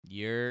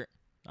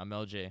I'm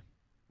LJ.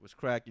 What's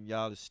cracking,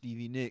 y'all? It's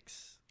Stevie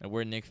Nicks. And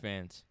we're Knicks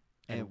fans.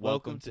 And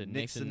welcome to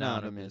Knicks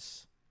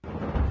Anonymous.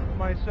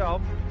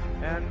 Myself,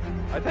 and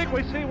I think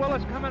we see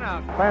Willis coming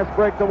out. Fast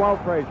break to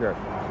Walt Frazier.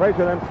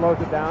 Frazier then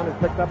slows it down. Is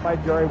picked up by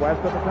Jerry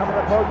West at the top of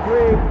the post.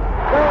 Reed.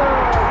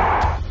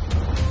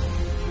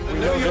 The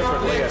New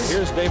York Knicks.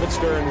 Here's David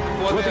Stern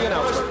with the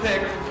announcement. First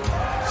pick,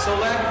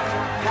 select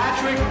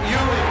Patrick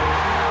Ewing.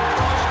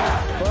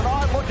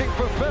 Bernard looking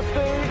for 50,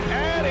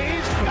 and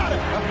he's got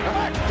it.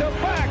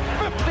 Back-to-back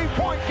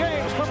 50-point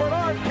games for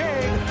Bernard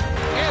King.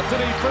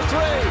 Anthony for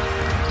three.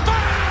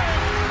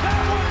 Bang!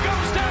 That one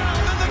goes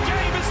down, and the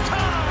game is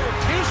tied.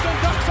 Houston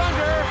ducks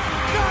under.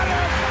 Got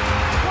it!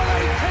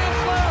 With 8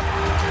 tenths left.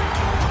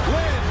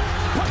 Lynn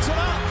puts it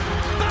up.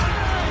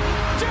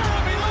 Bang!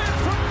 Jeremy Lin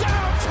from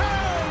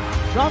downtown.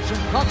 Johnson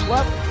cuts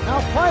left,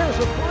 now fires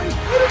a three.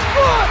 It is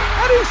good,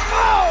 and he's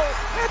fouled.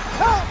 It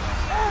counts,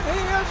 and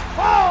he is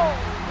fouled.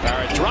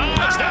 Barrett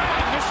drives down,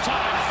 this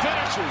time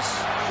finishes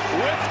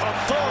with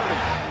authority.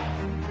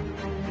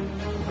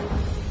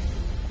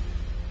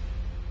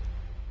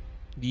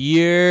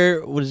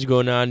 What is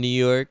going on, New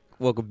York?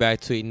 Welcome back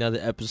to another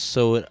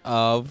episode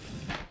of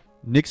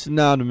Knicks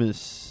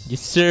Anonymous.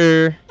 Yes,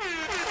 sir.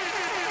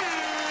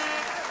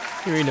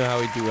 You already know how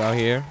we do out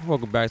here.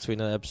 Welcome back to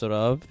another episode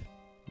of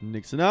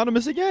Knicks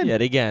Anonymous again.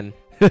 Yet again.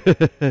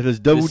 Let's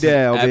double This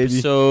down, is baby.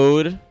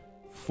 Episode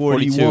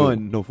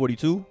 41. No,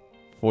 42?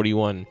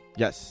 41.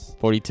 Yes.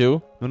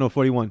 42? No,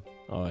 41.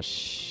 Oh,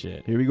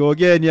 shit. Here we go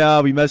again,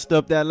 y'all. We messed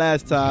up that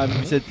last time.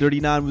 We said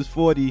 39 was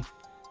 40.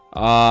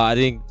 I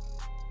think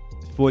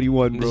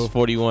 41, this bro. is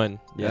 41.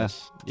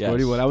 Yes. Yes.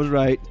 41. I was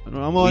right.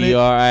 I'm on We it.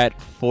 are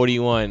at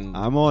 41.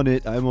 I'm on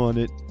it.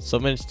 So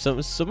many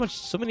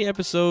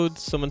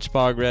episodes, so much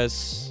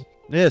progress.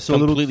 Yeah, so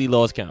Completely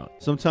lost count.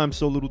 Sometimes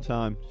so little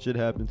time. Shit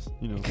happens,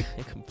 you know.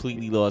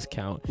 Completely lost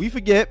count. We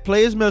forget.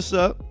 Players mess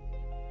up.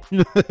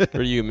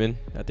 We're human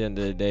at the end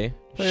of the day.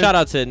 Shout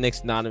out to the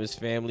Knicks Anonymous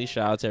family.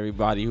 Shout out to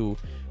everybody who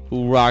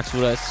rocks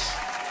with us.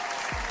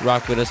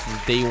 Rock with us from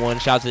day one.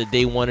 Shout out to the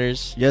day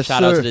oneers. Yes,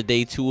 Shout out sir. to the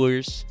day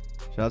twos.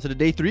 Shout out to the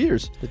day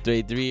 3ers. The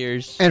day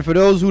 3ers. And for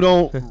those who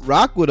don't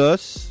rock with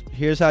us,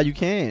 here's how you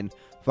can.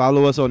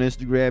 Follow us on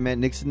Instagram at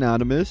Knicks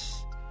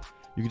Anonymous.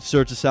 You can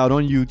search us out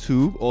on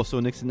YouTube, also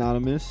Knicks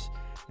Anonymous.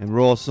 And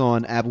we're also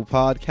on Apple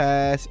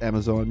Podcasts,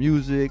 Amazon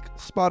Music,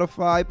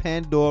 Spotify,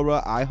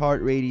 Pandora,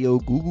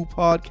 iHeartRadio, Google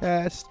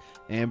Podcasts,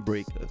 and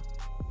Breaker.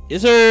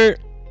 Yes, sir.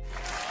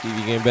 Steve,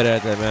 you getting better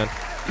at that, man.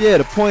 Yeah,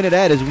 the point of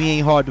that is we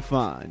ain't hard to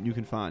find. You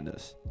can find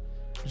us.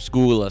 Just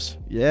Google us.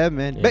 Yeah,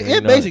 man. Yeah, you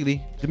know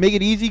Basically, to make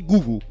it easy,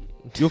 Google.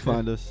 You'll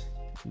find us.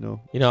 You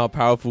know. You know how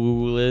powerful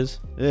Google is?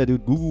 Yeah,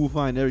 dude, Google will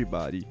find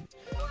everybody.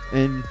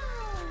 And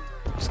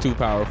It's too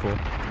powerful.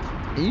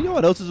 you know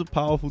what else is a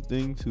powerful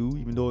thing too?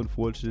 Even though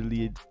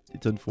unfortunately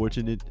it's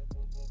unfortunate.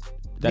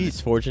 That is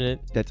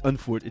fortunate. It's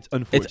unfortunate.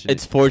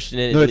 It's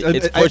fortunate. No,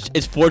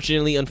 it's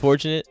fortunately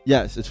unfortunate.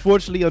 Yes, it's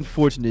fortunately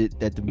unfortunate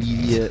that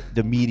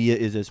the media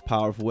is as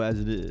powerful as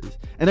it is.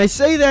 And I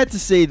say that to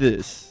say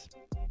this.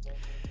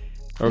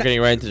 We're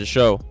getting right into the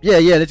show. Yeah,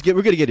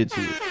 we're gonna get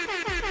into it.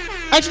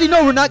 Actually,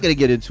 no, we're not gonna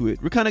get into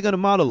it. We're kind of gonna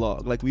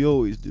monologue like we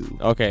always do.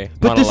 Okay,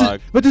 But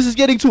monologue. this is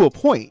getting to a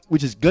point,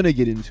 which is gonna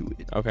get into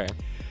it. Okay.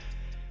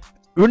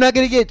 We're not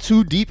gonna get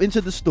too deep into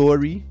the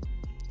story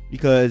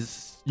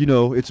because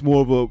it's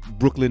more of a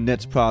Brooklyn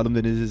Nets problem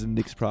than it is a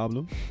Knicks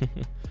problem.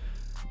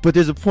 But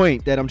there's a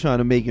point that I'm trying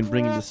to make in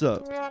bringing this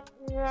up.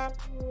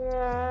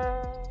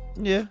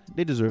 Yeah,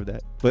 they deserve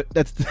that. But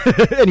that's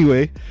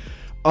anyway.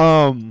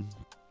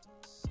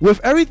 With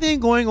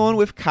everything going on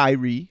with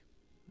Kyrie,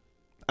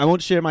 I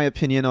won't share my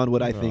opinion on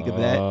what I think of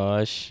that.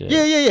 Oh shit.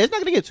 Yeah. It's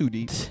not gonna get too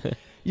deep.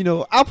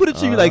 I'll put it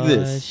to you like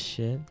this.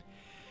 Shit.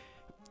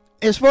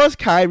 As far as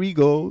Kyrie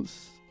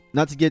goes,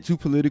 not to get too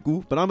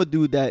political, but I'm a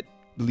dude that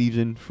believes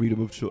in freedom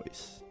of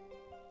choice.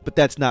 But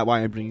that's not why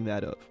I'm bringing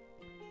that up.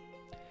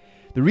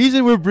 The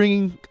reason we're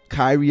bringing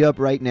Kyrie up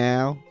right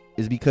now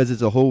is because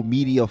there's a whole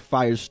media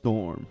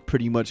firestorm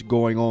pretty much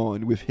going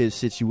on with his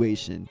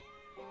situation.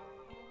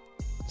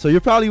 So you're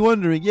probably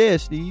wondering, yeah,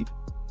 Steve,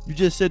 you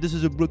just said this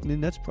is a Brooklyn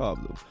Nets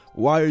problem.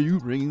 Why are you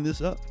bringing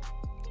this up?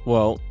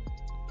 Well,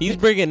 he's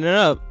bringing it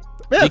up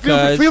Yeah,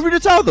 because feel free to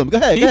tell them. Go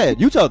ahead.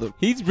 You tell them.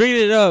 he's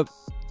bringing it up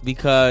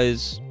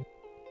because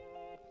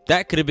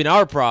that could have been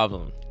our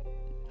problem.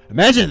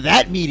 Imagine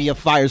that media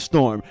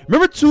firestorm.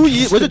 Remember 2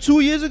 years? Was it 2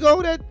 years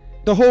ago that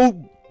the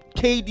whole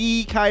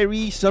KD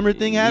Kyrie summer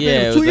thing happened?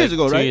 Yeah, It was 2 years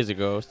ago, right? 2 years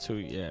ago. It was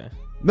yeah.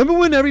 Remember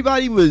when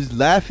everybody was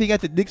laughing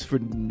at the Knicks for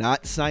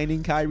not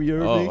signing Kyrie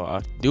Irving?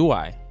 Oh, do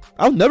I?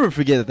 I'll never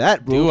forget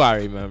that, bro. Do I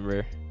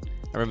remember?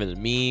 I remember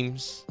the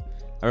memes.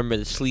 I remember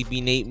the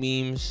Sleepy Nate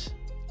memes.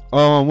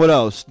 What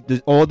else?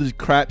 All this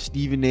crap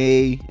Stephen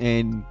A.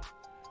 and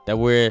That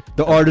we're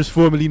the artist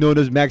formerly known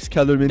as Max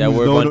Kellerman,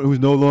 who's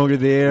no longer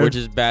there. We're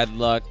just bad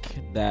luck.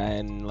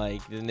 Then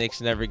like the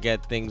Knicks never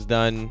get things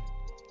done,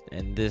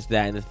 and this,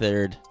 that, and the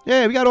third.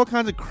 Yeah, we got all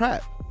kinds of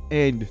crap,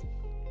 and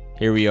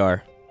Here we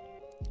are.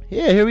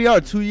 yeah, here we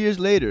are 2 years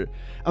later.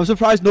 I'm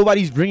surprised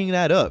nobody's bringing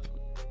that up.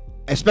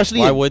 Especially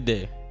Why would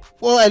they?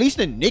 Well, at least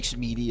the Knicks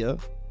media.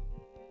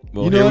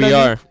 Well, You know here what we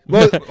I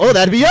mean? are. Well,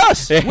 that'd be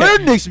us. We're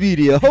Knicks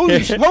media.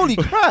 Holy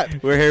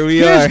crap. We're here we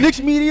Here's are. Knicks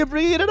media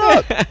bringing it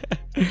up.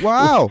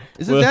 Wow.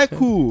 Isn't Well, that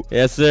cool?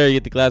 Yes, sir. You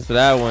get the class for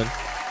that one.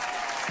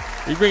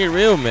 You bring it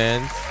real,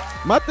 man.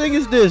 My thing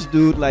is this,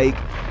 dude. Like,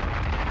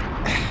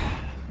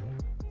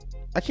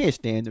 I can't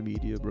stand the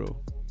media, bro.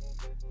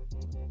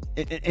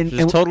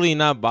 Just totally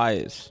not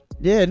biased.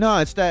 Yeah, no,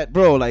 it's that,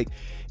 bro. Like,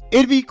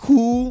 it'd be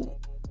cool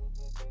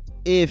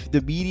if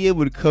the media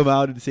would come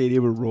out and say they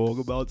were wrong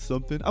about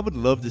something. I would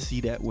love to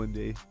see that one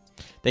day.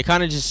 They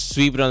kind of just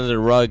sweep it under the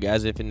rug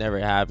as if it never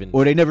happened.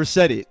 Or they never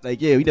said it.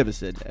 Like, yeah, we never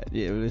said that.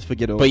 Yeah, let's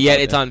forget all But yet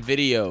about it's that. on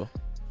video.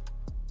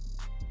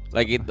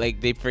 Like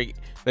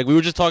we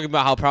were just talking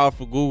about how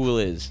powerful Google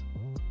is.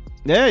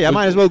 Yeah, y'all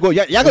might as well go.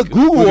 Y'all could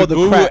Google all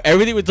the crap.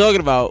 Everything we're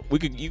talking about.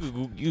 You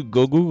could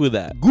go Google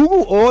that.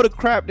 Google all the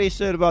crap they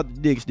said about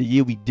the Knicks the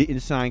year we didn't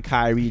sign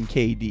Kyrie and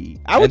KD.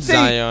 I would And say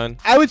Zion.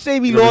 I would say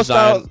we Remember lost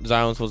out.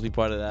 Zion's supposed to be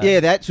part of that.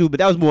 Yeah, that too, but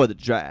that was more of the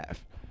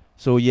draft.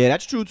 So yeah,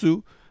 that's true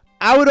too.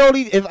 I would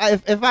only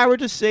if I were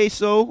to say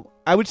so,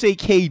 I would say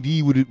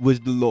KD was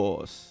the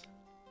loss.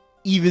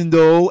 Even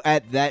though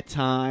at that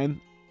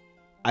time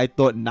I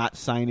thought not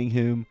signing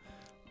him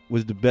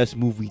was the best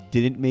move we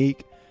didn't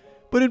make.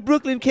 But in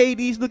Brooklyn,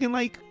 KD's looking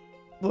like,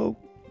 well,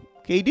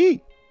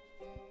 KD.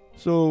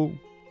 So,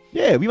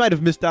 yeah, we might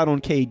have missed out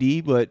on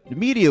KD, but the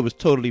media was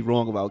totally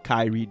wrong about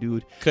Kyrie,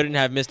 dude. Couldn't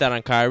have missed out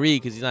on Kyrie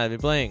because he's not even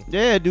playing.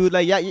 Yeah, dude,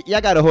 like,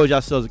 y'all got to hold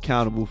yourselves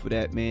accountable for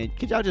that, man.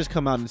 Could y'all just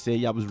come out and say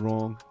y'all was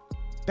wrong?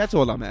 That's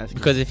all I'm asking.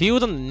 Because if he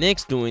was on the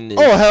Knicks doing this,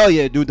 Oh, hell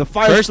yeah, dude. The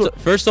firestorm.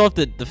 first off,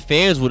 the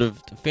fans would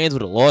have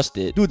lost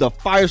it. Dude, the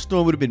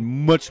firestorm would have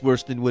been much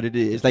worse than what it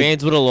is. Like,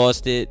 Fans would have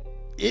lost it.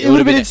 it would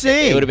have been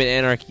insane. It would have been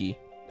anarchy.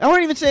 I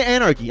wouldn't even say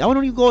anarchy. I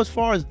wouldn't even go as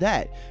far as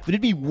that. But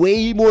it'd be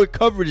way more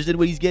coverage than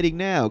what he's getting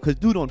now. Because,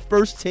 dude, on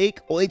First Take,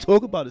 all they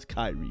talk about is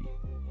Kyrie.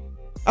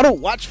 I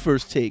don't watch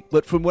First Take,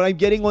 but from what I'm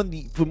getting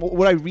from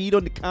what I read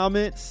on the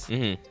comments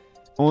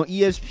on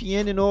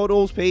ESPN and all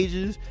those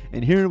pages,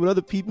 and hearing what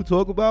other people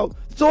talk about,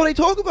 that's all they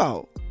talk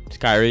about. It's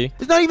Kyrie.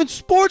 It's not even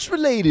sports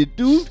related,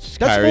 dude.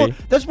 Kyrie.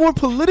 That's more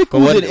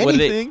political But than what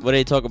anything. do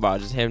they talk about?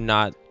 Just him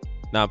not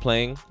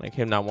playing, like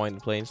him not wanting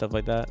to play and stuff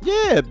like that.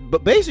 Yeah,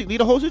 but basically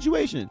the whole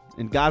situation.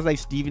 And guys like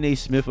Stephen A.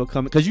 Smith are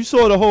coming. Because you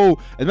saw the whole,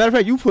 as a matter of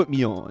fact, you put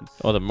me on.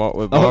 Oh,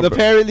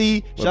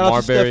 Apparently, with shout out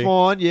Marbury. to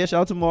Stephon. Yeah,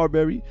 shout out to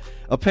Marbury.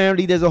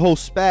 Apparently, there's a whole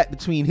spat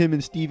between him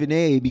and Stephen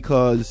A.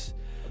 because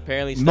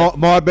apparently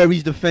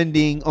Marbury's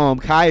defending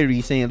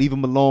Kyrie, saying leave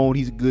him alone.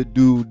 He's a good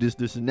dude.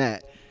 This, and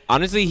that.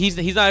 honestly, he's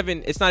not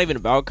even. It's not even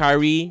about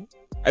Kyrie.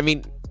 I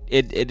mean,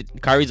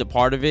 Kyrie's a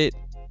part of it.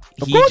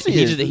 Of course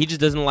he is. He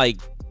just doesn't like.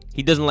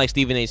 He doesn't like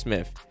Stephen A.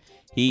 Smith.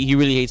 He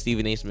really hates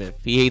Stephen A. Smith.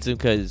 He hates him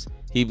because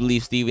he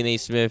believes Stephen A.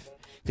 Smith.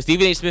 Because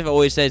Stephen A. Smith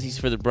always says he's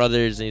for the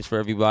brothers and he's for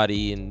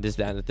everybody and this,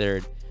 that, and the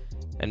third.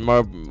 And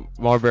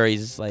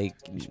Marbury's like,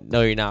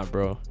 no, you're not,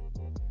 bro.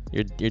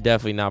 You're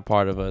definitely not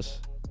part of us.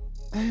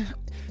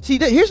 See,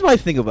 here's my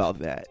thing about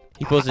that.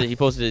 He posted a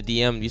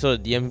DM. You saw the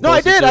DM? he No,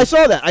 I posted did. too?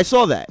 I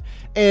saw that.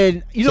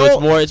 And you So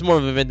know, it's more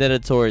of a vendetta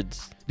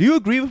towards do you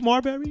agree with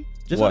Marbury?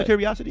 Just out What? of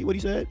curiosity, what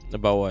he said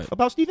about what?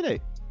 about Stephen A.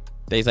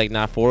 That he's like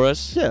not for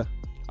us. Yeah.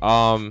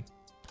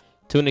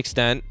 To an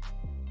extent,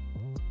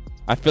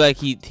 I feel like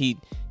he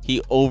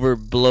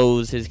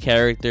overblows his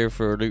character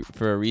for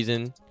a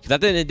reason. Because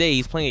at the end of the day,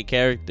 he's playing a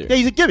character. Yeah,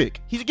 he's a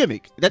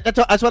gimmick.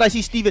 That's what I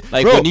see Stephen.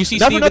 Like Bro, when you see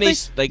not for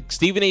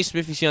Stephen A.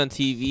 Smith you see on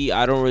TV,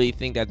 I don't really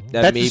think that's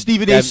the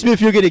Stephen A. that-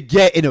 Smith you're gonna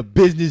get in a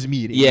business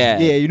meeting. Yeah,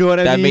 you know what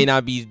I that mean. may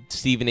not be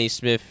Stephen A.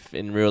 Smith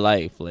in real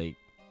life, like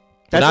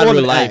That's not all in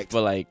real an life, act.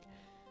 but like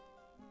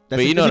That's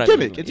but you know it's what a I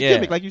gimmick. mean. It's Yeah. a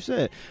gimmick, like you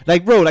said.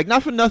 Like, bro, like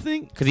not for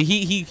nothing. because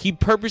he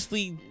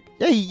purposely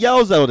Yeah, he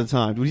yells all the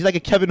time, dude. He's like a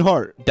Kevin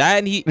Hart. that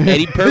and he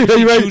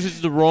purposely Right.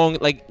 chooses the wrong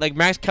like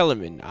Max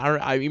Kellerman.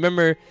 I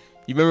remember.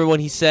 You remember when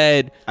he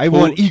said, I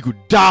want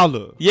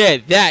Iguodala. Yeah,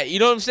 that. You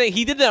know what I'm saying?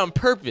 He did that on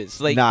purpose.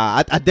 Like,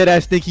 Nah, I dead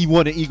ass think he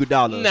wanted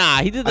Iguodala.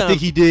 nah, he did that. I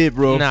think he did,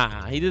 bro.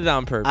 Nah, he did that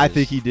on purpose. I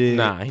think he did.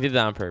 Nah, he did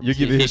that on purpose. You're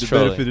giving him He's the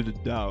trolling. benefit of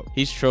the doubt.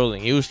 He's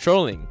trolling. He was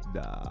trolling.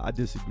 Nah, I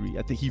disagree.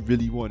 I think he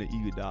really wanted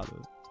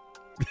Iguodala.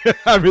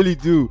 I really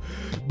do.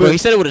 But But he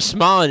said it with a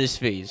smile on his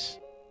face.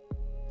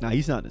 nah,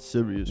 he's not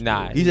serious. Bro.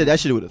 Nah, he said that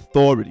shit with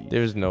authority.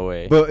 There's no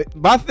way. But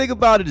my thing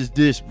about it is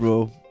this,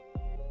 bro.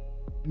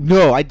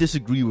 No, I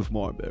disagree with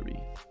Marbury.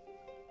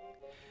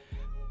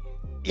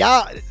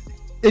 Yeah,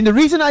 and the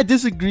reason I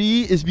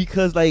disagree is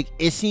because like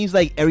it seems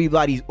like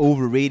everybody's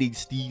overrating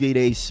Stephen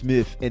A.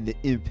 Smith and the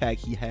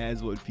impact he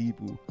has on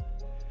people.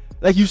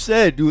 Like you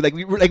said, dude, like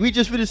we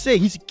just finished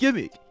saying, he's a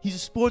gimmick. He's a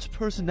sports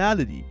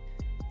personality.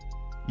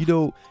 You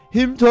know,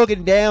 him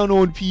talking down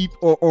on people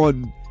or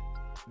on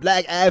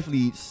black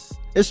athletes,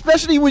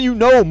 especially when you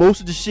know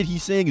most of the shit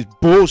he's saying is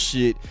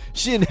bullshit,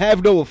 shouldn't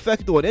have no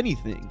effect on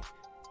anything.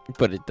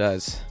 But it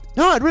does.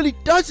 No, it really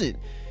doesn't.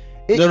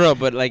 No,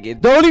 but like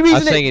it, The only reason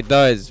I'm saying it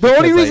does. The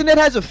only because, reason like,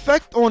 that has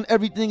effect on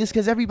everything is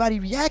because everybody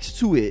reacts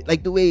to it.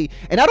 Like the way,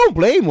 and I don't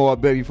blame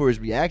Marbury for his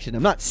reaction.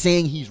 I'm not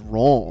saying he's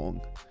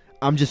wrong.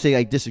 I'm just saying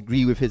I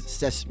disagree with his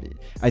assessment.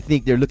 I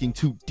think they're looking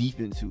too deep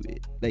into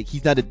it. Like,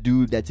 he's not a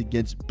dude that's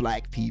against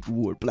black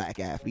people or black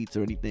athletes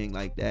or anything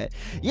like that.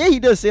 Yeah, he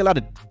does say a lot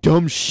of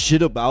dumb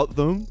shit about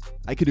them.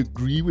 I could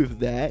agree with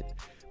that,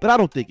 but I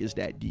don't think it's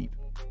that deep.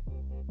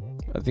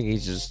 I think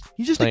he's just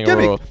a playing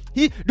gimmick. role.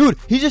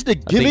 He's just a I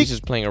think gimmick. he's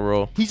just playing a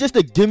role. He's just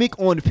a gimmick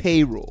on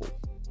payroll.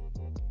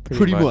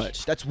 Pretty much.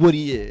 much. That's what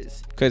he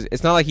is. Because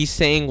it's not like he's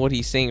saying what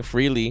he's saying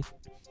freely.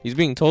 He's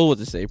being told what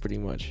to say, pretty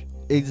much.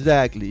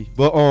 Exactly.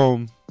 But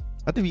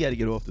I think we got to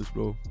get off this,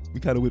 bro. We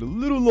kind of went a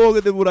little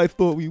longer than what I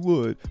thought we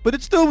would, but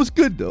it still was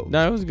good though.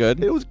 No, it was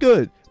good. It was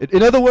good.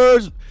 In other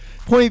words,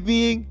 point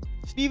being,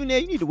 Stephen A.,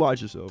 you need to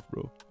watch yourself,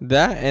 bro.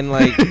 That and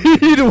like you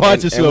need to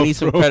watch and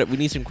yourself, we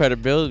need some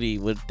credibility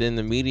within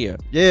the media.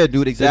 Yeah,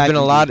 dude. Exactly.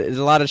 There's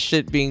a lot of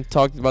shit being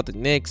talked about the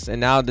Knicks, and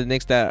now the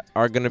Knicks that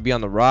are gonna be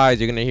on the rise,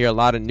 you're gonna hear a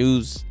lot of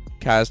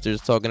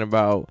newscasters talking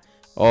about,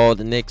 oh,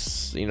 the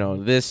Knicks,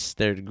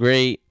 they're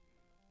great,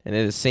 and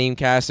they're the same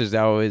casters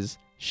that always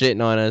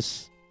shitting on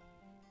us,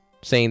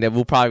 saying that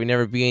we'll probably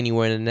never be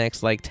anywhere in the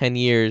next like 10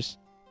 years,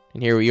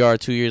 and here we are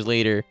 2 years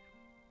later.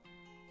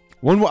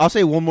 I'll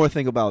say one more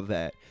thing about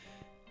that.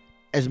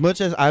 As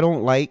much as I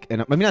don't like,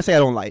 and let me not say I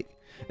don't like,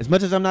 as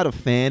much as I'm not a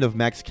fan of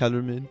Max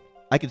Kellerman,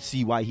 I could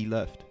see why he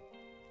left.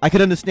 I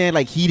could understand,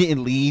 like, he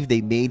didn't leave,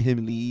 they made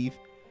him leave,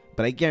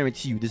 but I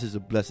guarantee you this is a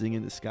blessing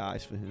in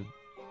disguise for him.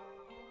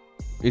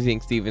 You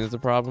think Steven is the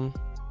problem?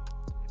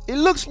 It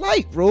looks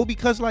like, bro,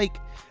 because, like,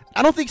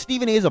 I don't think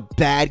Stephen A. is a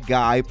bad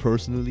guy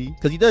personally,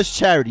 because he does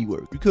charity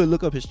work. You could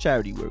look up his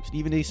charity work.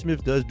 Stephen A.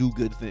 Smith does do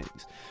good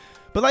things.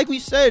 But like we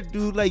said,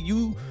 dude, like,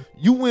 you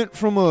went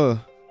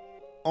from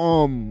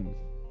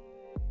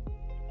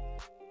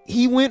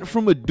he went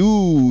from a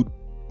dude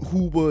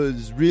who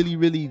was really,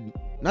 really,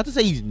 not to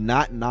say he's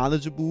not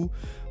knowledgeable,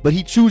 but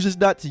he chooses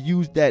not to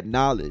use that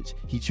knowledge.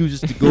 He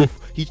chooses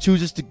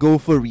to go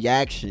for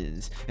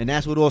reactions, and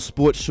that's what all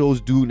sports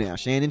shows do now.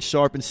 Shannon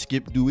Sharp and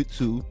Skip do it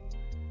too.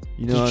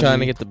 You know, just trying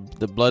to get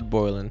the blood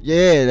boiling.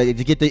 Yeah, like,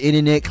 to get the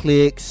internet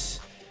clicks.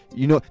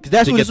 Because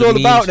that's To what get it's the all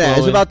about now.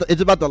 memes It's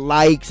about the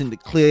likes and the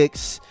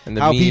clicks, and the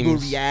how memes. people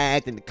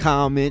react and the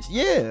comments.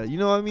 Yeah, you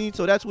know what I mean?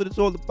 So that's what it's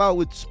all about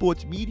with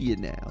sports media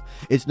now.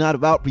 It's not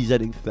about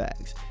presenting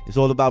facts. It's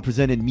all about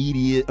presenting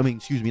media.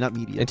 Not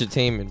media.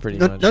 Entertainment, pretty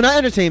No, much. no, not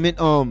entertainment.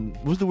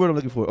 What's the word I'm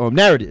looking for?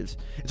 Narratives.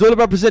 It's all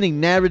about presenting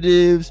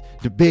narratives,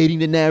 debating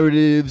the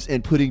narratives,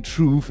 and putting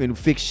truth and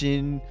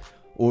fiction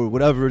or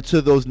whatever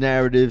to those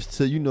narratives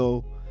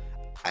to,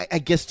 I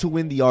guess, to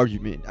win the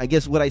argument. I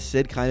guess what I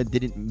said kind of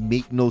didn't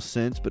make no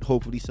sense, but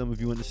hopefully some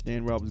of you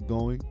understand where I was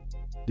going.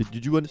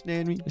 Did you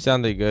understand me? It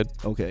sounded good.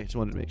 Okay, just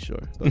wanted to make sure.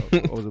 I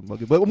wasn't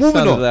bugging. But moving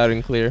Sounded on. loud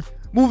and clear.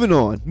 Moving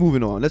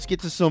on. Let's get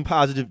to some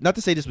positive. Not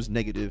to say this was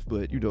negative,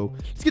 but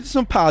let's get to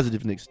some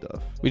positive Knicks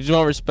stuff. We just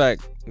want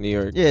respect, New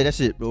York. Yeah, that's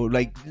it, bro.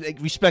 Like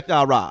respect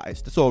our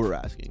rise. That's all we're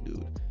asking,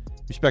 dude.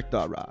 Respect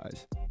our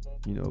rise.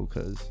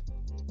 Because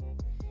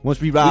once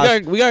we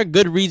rise, we got a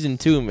good reason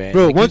too, man.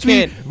 bro.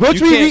 Like,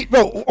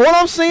 All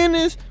I'm saying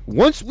is,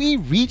 once we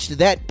reach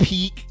that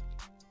peak,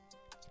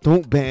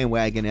 don't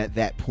bandwagon at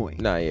that point.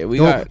 Nah,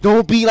 yeah,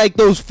 don't be like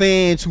those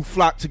fans who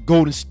flocked to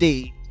Golden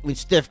State when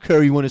Steph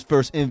Curry won his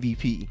first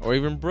MVP, or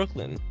even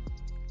Brooklyn.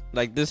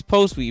 Like this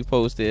post we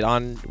posted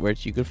on,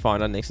 which you could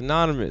find on Knicks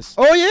Anonymous.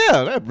 Oh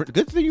yeah,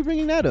 good thing you're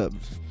bringing that up.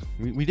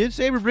 We did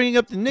say we're bringing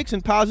up the Knicks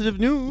in positive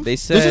news. They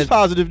said this is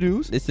positive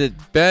news. They said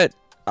bet.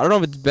 I don't know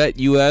if it's Bet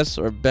US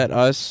or Bet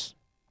Us,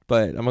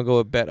 but I'm gonna go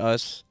with Bet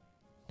Us.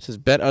 It says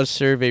Bet Us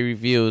survey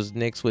reveals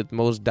Knicks with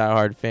most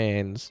diehard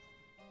fans,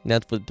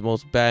 Nets with the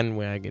most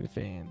bandwagon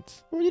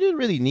fans. Well, you didn't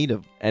really need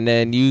a. And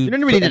then you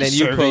didn't really need and a then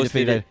you survey to posted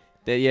figure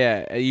that.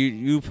 Yeah,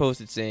 you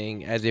posted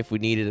saying as if we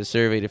needed a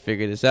survey to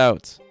figure this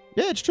out.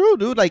 Yeah, it's true,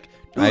 dude. Like,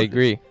 dude, I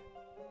agree.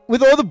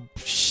 With all the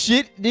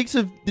shit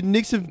the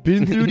Knicks have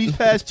been through these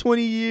past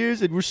 20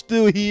 years, and we're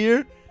still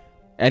here,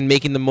 And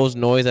making the most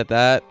noise at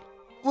that.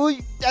 well,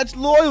 that's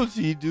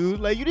loyalty, dude.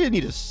 Like, you didn't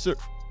need a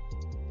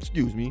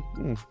excuse me.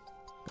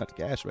 Got the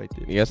gas right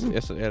there. Yes,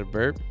 I had a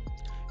burp.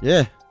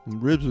 Yeah,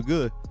 them ribs were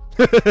good.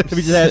 We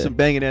just had some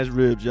banging ass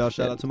ribs, y'all.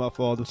 Shout out to my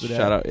father for that.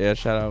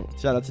 Shout out.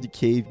 Shout out to the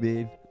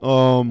caveman.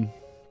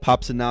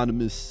 Pops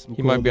Anonymous.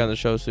 He might be on the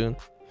show soon.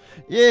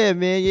 Yeah,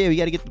 man. Yeah, we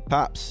got to get the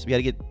Pops. We got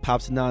to get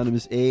Pops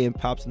Anonymous A and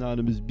Pops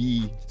Anonymous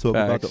B to talk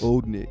about the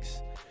old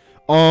Knicks.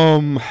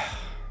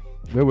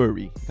 Where were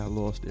we? Got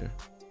lost there.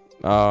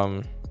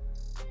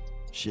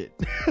 Shit.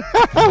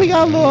 We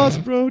got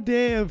lost, bro.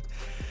 Damn.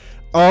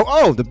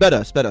 The Bet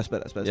Us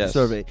Yes.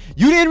 survey.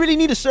 You didn't really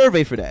need a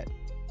survey for that.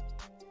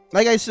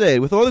 Like I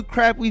said, with all the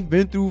crap we've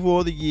been through for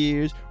all the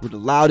years, we're the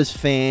loudest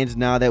fans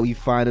now that we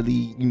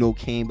finally,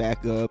 came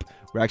back up.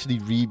 We're actually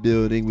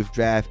rebuilding with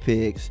draft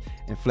picks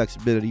and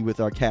flexibility with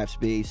our cap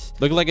space.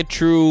 Looking like a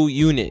true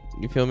unit.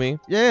 You feel me?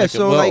 Yeah, like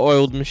so a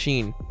well-oiled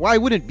machine. Why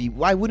wouldn't we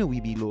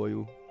be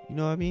loyal? You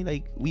know what I mean?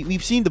 Like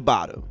we've seen the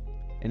bottom,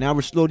 and now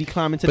we're slowly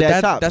climbing to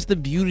that top. That's the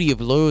beauty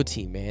of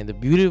loyalty, man. The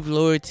beauty of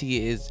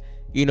loyalty is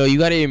you know, you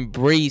gotta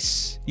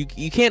embrace. You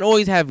can't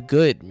always have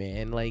good,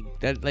 man. Like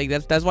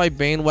that's why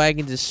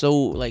bandwagons is so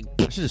like.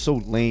 That shit is so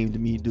lame to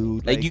me,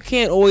 dude. Like you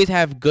can't always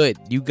have good.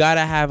 You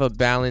gotta have a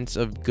balance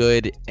of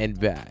good and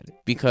bad,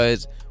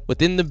 because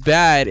within the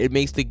bad, it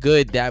makes the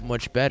good that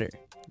much better.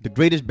 The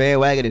greatest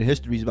bandwagon in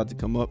history is about to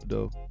come up,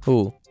 though.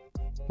 Who?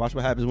 Watch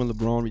what happens when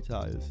LeBron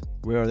retires.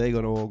 Where are they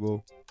gonna all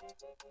go?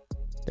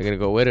 They're gonna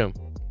go with him.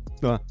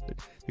 They're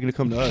gonna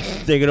come to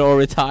us. They're gonna all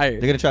retire.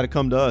 They're gonna try to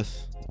come to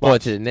us.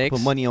 What, to the Knicks?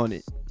 Put money on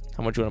it.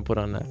 How much you wanna put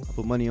on that?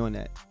 Put money on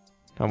that,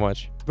 How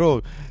much?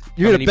 bro.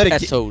 You're gonna bet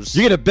pesos?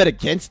 You're gonna bet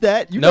against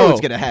that? You No. know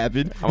what's gonna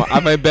happen. I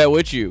might bet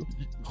with you.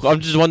 I'm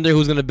just wondering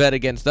who's gonna bet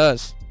against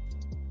us.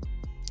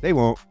 They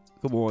won't.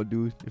 Come on,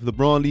 dude. If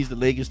LeBron leaves the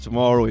Lakers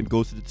tomorrow and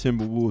goes to the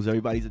Timberwolves,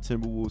 everybody's a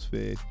Timberwolves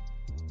fan.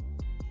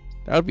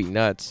 That would be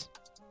nuts.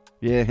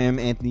 Yeah, him,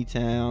 Anthony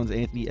Towns,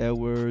 Anthony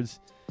Edwards,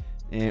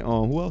 and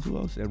who else?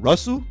 And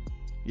Russell.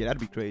 Yeah,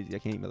 that'd be crazy. I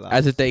can't even lie.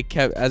 As if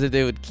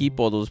they would keep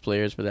all those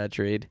players for that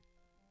trade.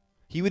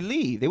 He would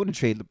leave. They wouldn't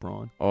trade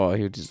LeBron. Oh,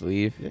 he would just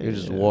leave. He would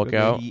just Yeah, walk but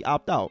then out. He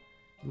opt out.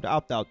 The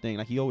opt out thing,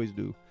 like he always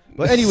do.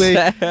 But anyway,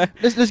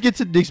 let's get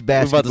to Knicks We're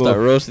basketball. about to start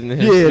roasting him.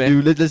 Yeah,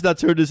 man. dude. Let's not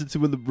turn this into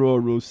a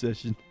LeBron roast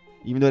session.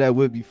 Even though that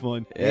would be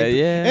fun.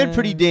 And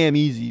pretty damn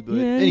easy. But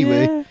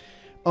anyway,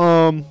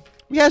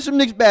 we had some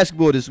Knicks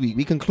basketball this week.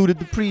 We concluded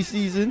the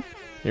preseason.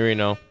 Here we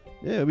know.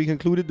 Yeah, we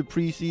concluded the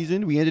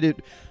preseason. We ended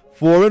it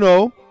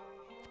 4-0.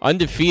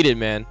 Undefeated,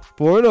 man.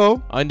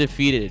 4-0.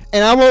 Undefeated.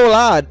 And I won't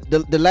lie,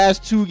 the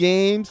last two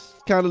games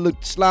kind of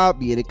looked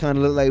sloppy, and it kind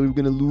of looked like we were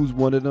going to lose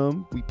one of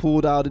them. We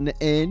pulled out in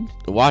the end.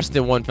 The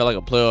Washington one felt like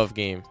a playoff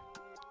game.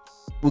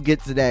 We'll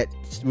get to that.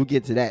 We'll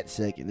get to that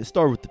second. Let's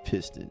start with the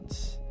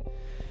Pistons.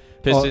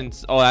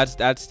 Pistons.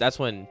 That's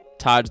when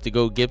Taj to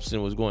go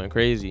Gibson was going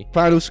crazy.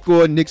 Final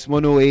score: Knicks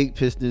 108,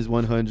 Pistons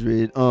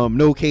 100.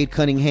 No Cade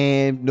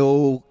Cunningham,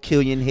 no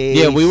Killian Hayes.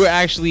 Yeah, we were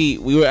actually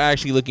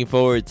looking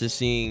forward to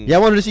seeing. Yeah, I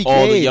wanted to see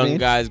all Cade, the young man.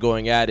 guys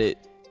going at it.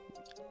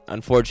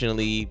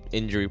 Unfortunately,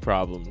 injury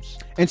problems.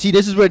 And see,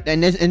 this is what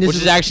this Which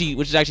is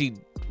actually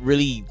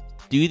really.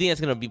 Do you think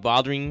that's gonna be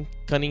bothering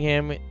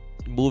Cunningham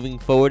moving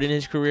forward in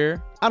his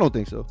career? I don't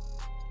think so.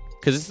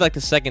 Because it's like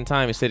the second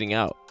time he's sitting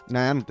out.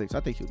 Nah, I don't think so.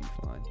 I think he'll be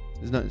fine.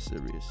 It's nothing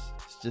serious.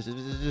 It's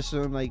just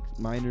some like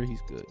minor.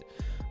 He's good.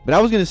 But I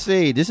was gonna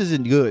say this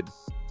isn't good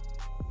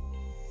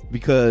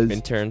because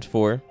In turns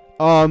for.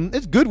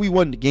 it's good we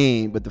won the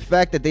game, but the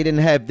fact that they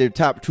didn't have their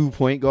top 2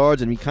 point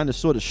guards and we kind of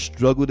sort of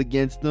struggled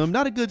against them,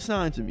 not a good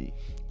sign to me.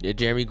 Yeah,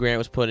 Jeremy Grant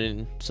was putting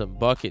in some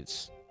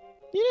buckets.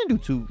 He didn't do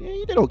too. Yeah,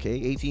 he did okay.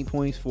 18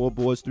 points, 4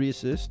 boards, 3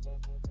 assists,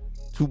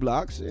 2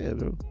 blocks. Yeah,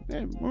 bro.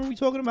 Man, weren't we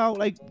talking about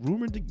like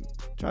rumored to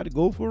try to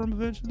go for him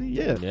eventually?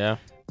 Yeah. Yeah.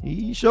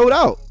 He showed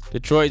out.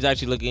 Detroit's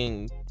actually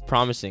looking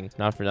promising,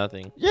 not for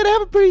nothing. Yeah, they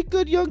have a pretty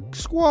good young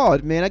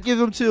squad, man. I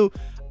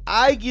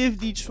give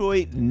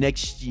Detroit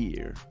next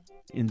year,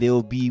 and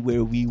they'll be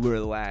where we were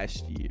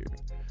last year.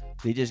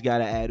 They just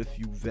gotta add a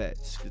few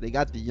vets because they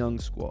got the young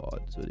squad,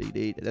 so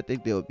I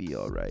think they'll be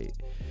all right.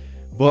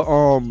 But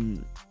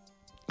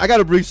I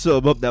gotta bring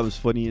something up that was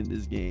funny in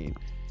this game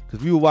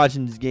because we were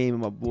watching this game in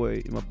my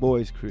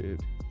boy's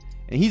crib,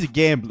 and he's a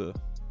gambler,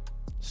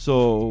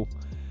 so.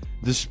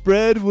 The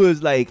spread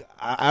was like,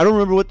 I don't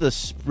remember what the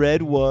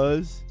spread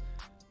was.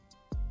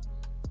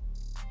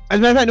 As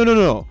a matter of fact,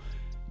 no.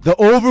 The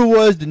over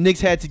was the Knicks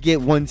had to get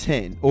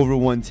 110, over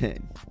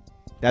 110.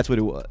 That's what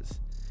it was.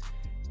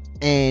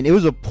 And it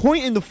was a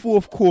point in the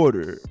fourth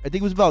quarter. I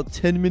think it was about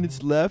 10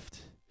 minutes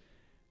left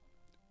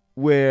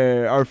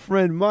where our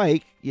friend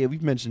Mike, yeah,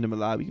 we've mentioned him a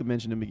lot. We can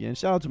mention him again.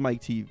 Shout out to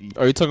Mike TV.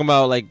 Are you talking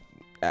about like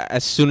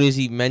as soon as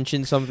he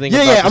mentioned something?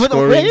 Yeah, about I'm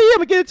scoring?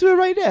 gonna get into it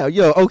right now.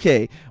 Yo,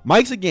 okay.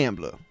 Mike's a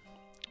gambler.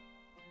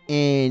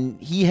 And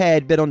he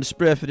had bet on the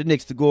spread for the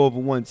Knicks to go over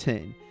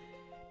 110.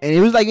 And it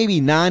was like maybe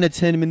 9 or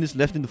 10 minutes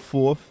left in the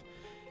fourth.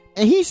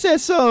 And he said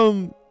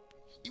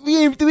we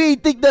ain't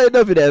think nothing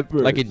of it at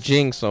first. Like a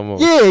jinx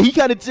almost. Yeah, he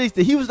kind of jinxed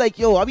it. He was like,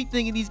 yo, I be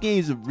thinking these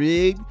games are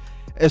rigged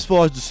as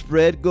far as the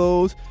spread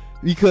goes.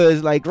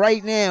 Because like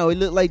right now, it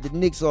looked like the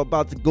Knicks are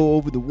about to go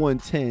over the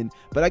 110.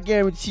 But I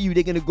guarantee you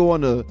they're going to go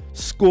on a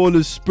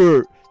scoreless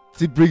spurt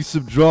to bring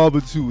some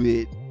drama to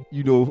it.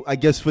 You know, I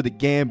guess for the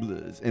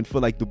gamblers and for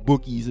like the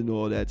bookies and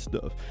all that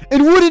stuff.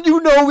 And wouldn't you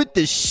know it,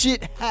 the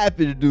shit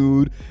happened,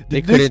 dude.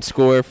 They couldn't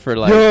score for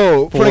like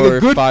for like a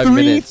good 5 3-4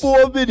 minutes.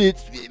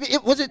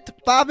 minutes. Was it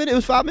 5 minutes? It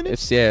was 5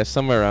 minutes? Yeah,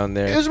 somewhere around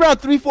there. It was around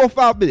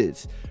 3-4-5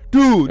 minutes.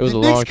 Dude, It was the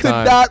a Knicks long could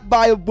time. not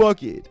buy a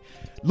bucket.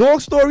 Long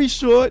story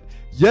short,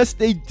 yes,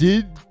 they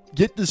did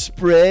get the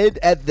spread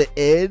at the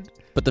end.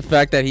 But the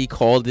fact that he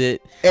called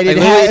it, And like, it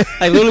literally, had-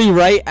 like literally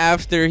right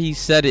after he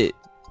said it,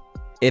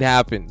 it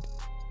happened.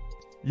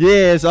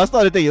 Yeah, so I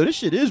started thinking, yo, this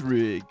shit is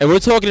rigged. And we're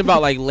talking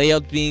about like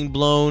layups being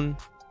blown,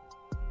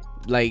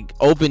 like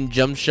open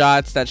jump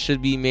shots that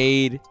should be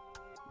made,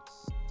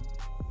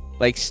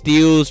 like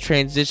steals,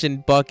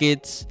 transition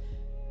buckets.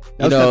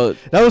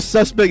 That was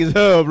suspect as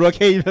hell, bro. I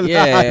can't even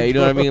Yeah, lie, you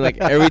know what I bro. mean. Like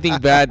everything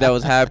bad that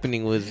was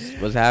happening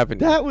was happening.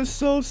 That was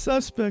so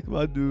suspect,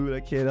 my dude. I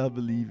cannot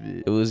believe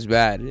it. It was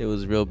bad. It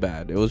was real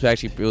bad. It was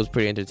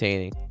pretty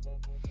entertaining.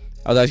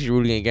 I was actually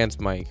rooting against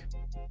Mike.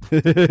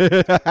 we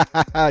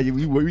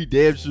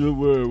damn sure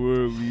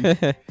were we?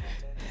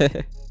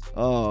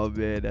 Oh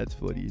man, that's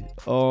funny.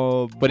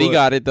 But he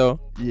got it though.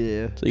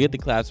 Yeah. So you get the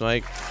claps,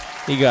 Mike.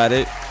 He got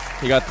it.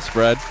 He got the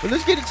spread. But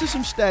let's get into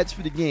some stats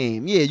for the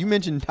game. Yeah, you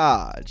mentioned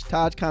Taj.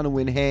 Taj kind of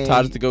went ham.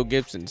 Taj to go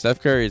Gibson. Steph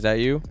Curry, is that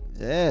you?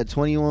 Yeah,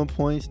 21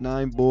 points,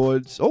 9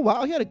 boards. Oh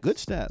wow, he had a good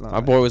stat line. My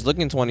boy was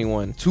looking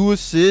 21. 2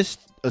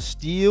 assists, a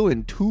steal,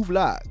 and 2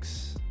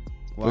 blocks.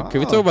 Wow.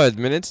 Can we talk about his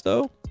minutes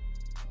though?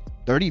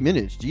 30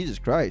 minutes. Jesus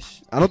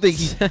Christ. I don't think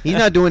he's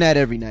not doing that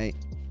every night.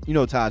 You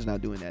know Taj's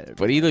not doing that every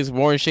But he looks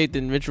more in shape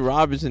than Mitchell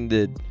Robinson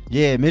did.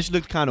 Yeah, Mitch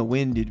looked kind of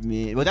winded,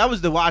 man. Well, that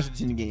was the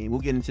Washington game.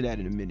 We'll get into that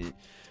in a minute.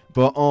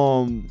 But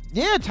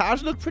yeah,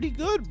 Taj looked pretty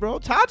good, bro.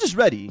 Taj is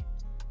ready.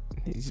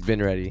 He's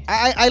been ready.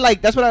 I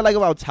like that's what I like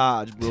about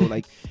Taj, bro.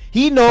 Like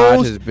he knows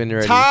Taj has been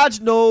ready. Taj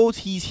knows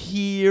he's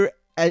here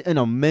in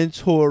a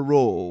mentor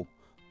role,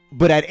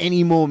 but at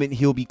any moment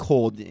he'll be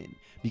called in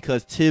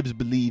because Tibbs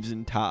believes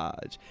in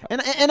Taj,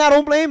 and I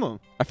don't blame him.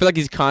 I feel like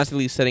he's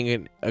constantly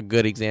setting a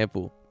good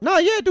example. No,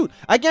 yeah, dude.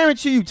 I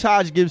guarantee you,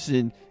 Taj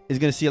Gibson is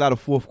gonna see a lot of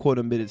fourth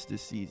quarter minutes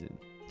this season.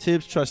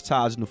 Tibbs trusts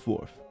Taj in the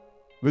fourth.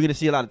 We're gonna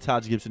see a lot of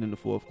Taj Gibson in the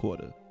fourth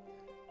quarter.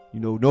 You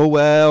know,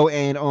 Noel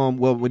and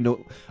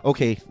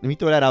okay, let me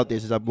throw that out there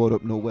since I brought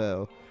up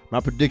Noel.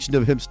 My prediction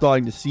of him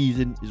starting the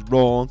season is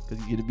wrong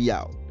because he's gonna be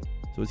out.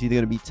 So it's either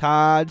gonna be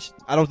Taj.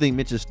 I don't think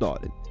Mitch is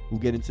starting. We'll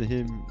get into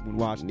him when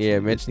Washington. Yeah,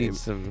 Mitch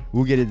needs some.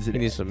 We'll get into that. He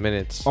needs some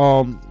minutes.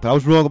 But I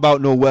was wrong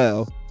about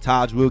Noel.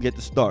 Taj will get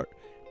the start.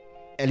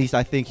 At least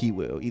I think he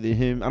will. Either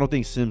him. I don't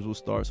think Sims will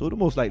start, so it'll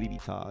most likely be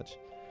Taj.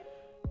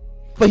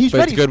 But he's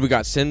ready. It's good we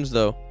got Sims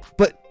though.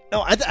 But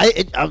no,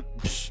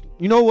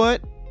 you know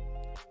what?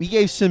 We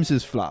gave Sims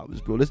his flowers,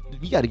 bro.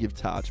 We got to give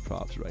Taj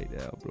props right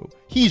now, bro.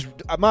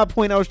 My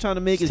point I was trying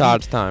to make is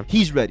Taj's time.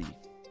 He's ready.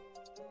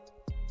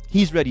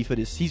 He's ready for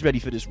this. He's ready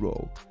for this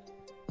role.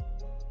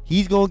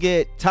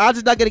 Taj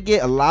is not gonna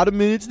get a lot of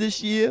minutes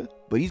this year,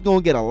 but he's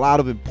gonna get a lot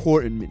of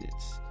important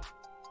minutes.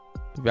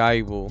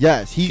 Valuable.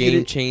 Yes, he's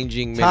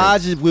game-changing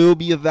minutes. Taj will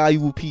be a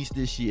valuable piece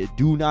this year.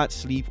 Do not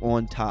sleep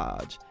on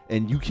Taj.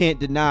 And you can't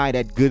deny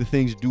that good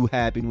things do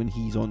happen when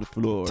he's on the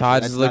floor.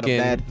 Taj is looking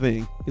not a bad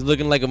thing. He's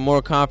looking like a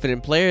more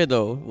confident player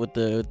though with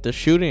the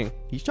shooting.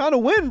 He's trying to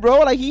win, bro.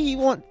 Like he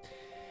didn't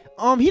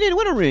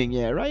win a ring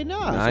yet, right now.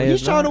 Nah, so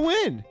he's trying to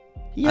win.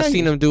 I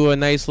seen him do a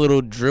nice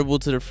little dribble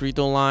to the free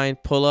throw line,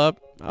 pull up.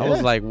 I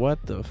was like,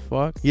 what the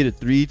fuck? He had a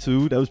 3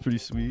 too. That was pretty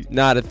sweet.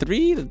 Nah, the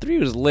three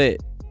was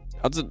lit.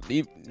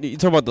 You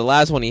talking about the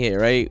last one he hit,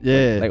 right?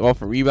 Yeah. Like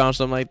off a rebound,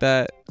 something like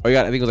that. Or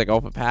I think it was like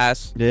off a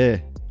pass. Yeah.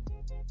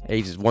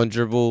 Hey, just one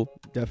dribble,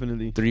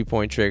 Definitely.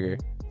 3-point trigger.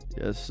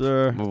 Yes,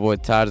 sir. My boy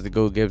Taj the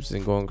Go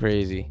Gibson going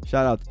crazy.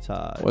 Shout out to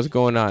Taj. What's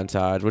going on,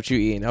 Taj? What you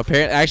eating?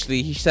 Apparently,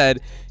 actually, he said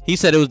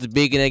it was the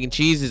bacon, egg, and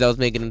cheeses that was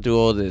making him do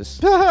all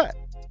this.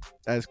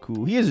 That's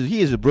cool. He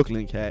is a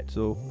Brooklyn cat,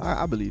 so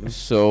I believe him.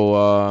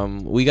 So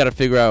we got to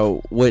figure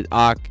out what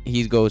Ak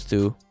he goes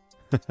to.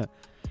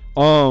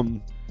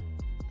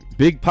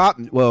 Big Pop.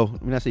 Well,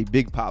 when I say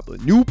Big Papa,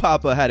 New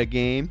Papa had a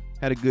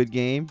good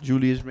game.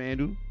 Julius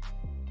Randle.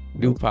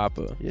 New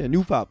Papa. Yeah,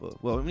 New Papa.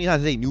 Well, I mean, I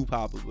say New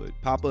Papa, but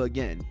Papa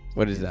again.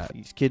 What is that?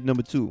 He's kid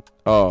number 2.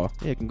 Oh.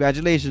 Yeah,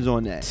 congratulations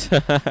on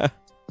that.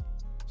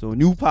 So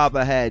New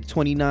Papa had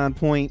 29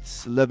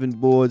 points, 11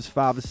 boards,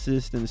 5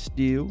 assists, and a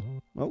steal.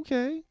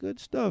 Okay, good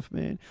stuff,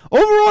 man.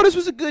 Overall, this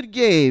was a good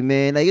game,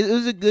 man. Like it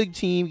was a good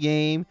team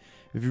game.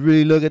 If you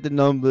really look at the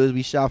numbers,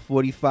 we shot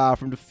 45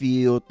 from the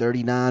field,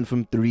 39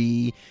 from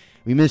 3.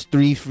 We missed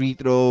 3 free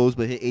throws,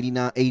 but hit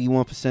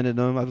 81% of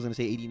them. I was gonna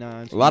say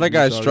 89. A lot of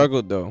guys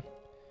struggled though.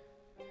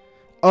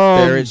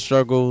 Barrett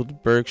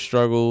struggled, Burke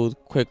struggled,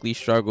 Quickly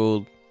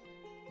struggled,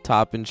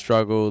 Toppin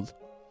struggled,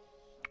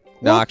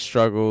 Knox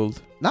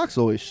struggled. Knox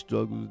always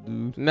struggles,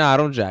 dude. Nah,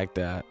 don't jack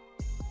that.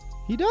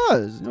 He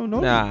does. No,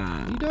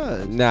 nah, he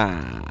does.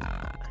 Nah.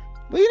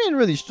 But he didn't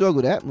really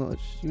struggle that much.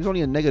 He was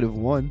only a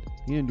 -1.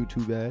 He didn't do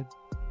too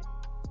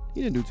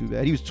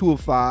bad. He was 2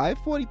 of 5,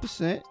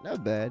 40%.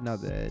 Not bad.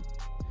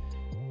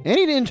 And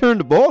he didn't turn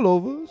the ball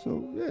over.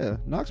 So, yeah,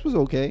 Knox was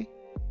okay.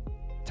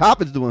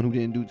 Toppin's the one who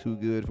didn't do too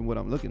good from what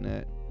I'm looking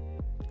at.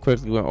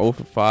 Quickly went 0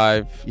 for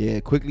 5. Yeah,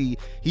 Quickly.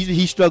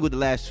 He struggled the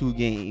last 2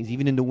 games.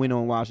 Even in the win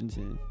on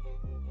Washington.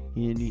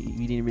 We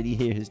didn't really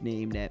hear his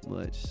name that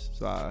much.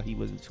 So he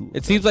wasn't too.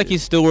 It seems like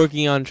he's still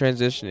working on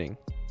transitioning.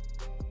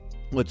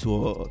 What,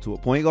 to a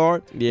point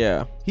guard?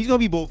 Yeah. He's going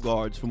to be both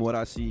guards from what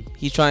I see.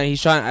 He's trying.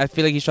 I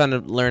feel like he's trying to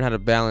learn how to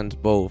balance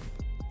both.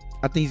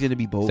 I think he's going to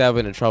be both.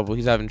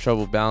 He's having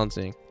trouble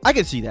balancing. I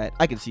can see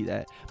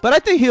that. But I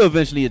think he'll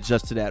eventually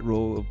adjust to that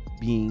role of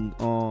being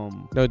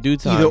no due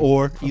time. Either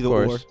or.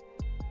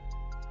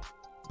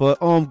 But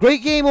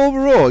great game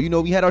overall. You know,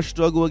 we had our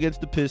struggle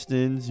against the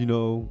Pistons, you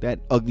know, that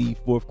ugly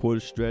fourth quarter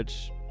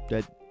stretch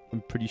that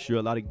I'm pretty sure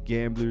a lot of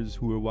gamblers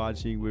who were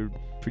watching were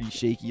pretty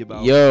shaky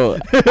about. Yo,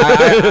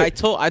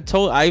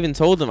 I even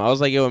told them, I was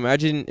like, yo,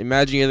 imagine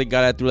you're the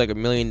guy that threw like $1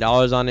 million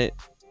on it.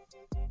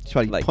 He's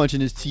probably like,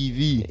 punching his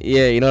TV.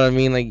 Yeah, you know what I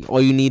mean? Like,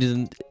 all you need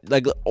is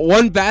like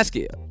one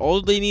basket.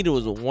 All they needed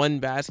was one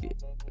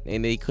basket,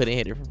 and they couldn't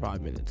hit it for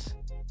 5 minutes.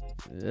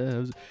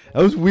 Yeah,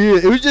 that was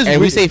weird. It was just. And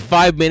weird. we say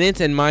 5 minutes,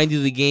 and mind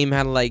you, the game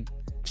had like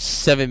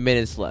 7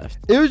 minutes left.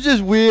 It was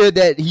just weird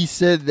that he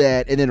said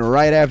that, and then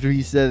right after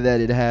he said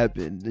that, it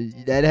happened.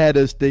 That had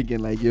us thinking,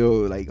 like, yo,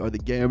 like, are the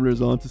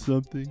gamblers onto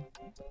something?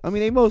 I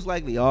mean, they most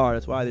likely are.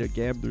 That's why they're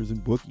gamblers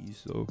and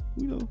bookies. So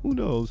who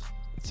knows?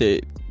 So,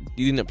 do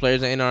you think the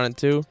players are in on it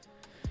too?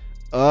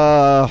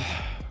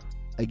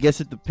 I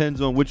guess it depends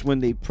on which one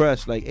they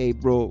press. Like, hey,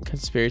 bro.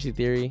 Conspiracy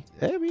theory.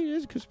 I mean,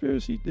 it's a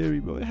conspiracy theory,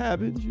 bro. It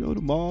happens. You know,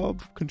 the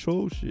mob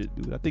controls shit,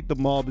 dude. I think the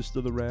mob is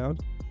still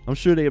around. I'm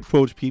sure they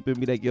approach people and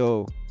be like,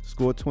 yo,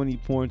 score 20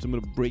 points, I'm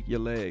going to break your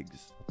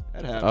legs.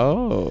 That happens.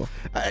 Oh.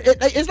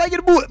 It's like in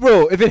a movie.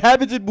 Bro, if it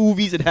happens in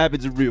movies, it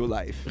happens in real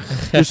life.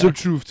 There's some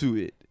truth to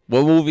it.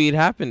 What movie it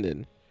happened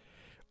in?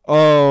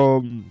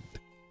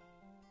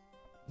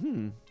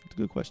 That's a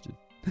good question.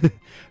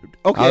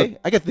 Okay,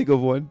 I can think of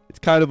one. It's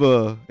kind of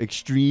a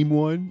extreme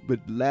one, but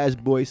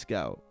Last Boy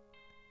Scout.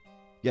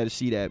 You got to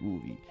see that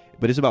movie.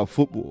 But it's about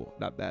football,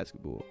 not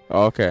basketball.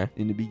 Oh, okay.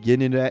 In the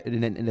beginning of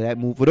that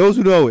movie, for those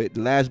who know it,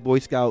 The Last Boy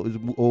Scout is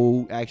an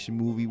old action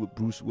movie with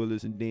Bruce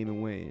Willis and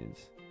Damon Wayans.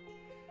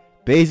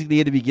 Basically,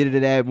 at the beginning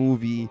of that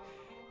movie,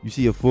 you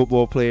see a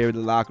football player in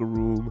the locker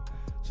room.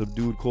 Some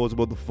dude calls him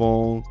on the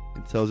phone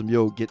and tells him,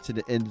 yo, get to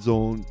the end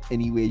zone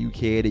any way you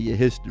can in your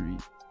history.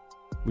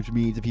 Which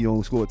means if he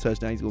don't score a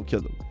touchdown, he's going to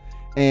kill him.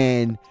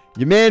 And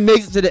your man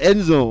makes it to the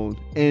end zone,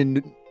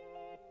 and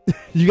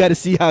you got to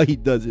see how he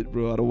does it,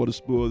 bro. I don't want to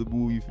spoil the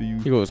movie for you.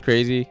 He goes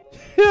crazy.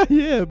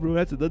 Yeah, bro,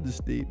 that's an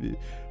understatement.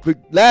 But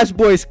Last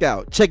Boy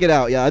Scout, check it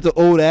out, y'all. It's an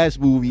old ass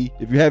movie.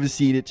 If you haven't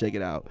seen it, check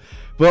it out.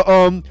 But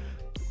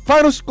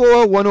final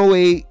score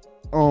 108.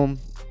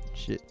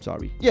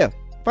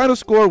 Final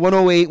score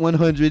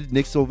 108-100.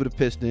 Knicks over the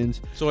Pistons.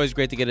 It's always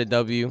great to get a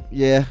W.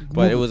 Yeah,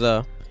 But it was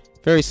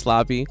very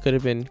sloppy. Could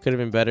have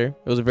been better.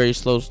 It was a very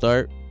slow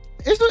start.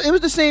 It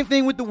was the same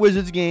thing with the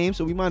Wizards game,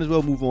 so we might as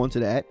well move on to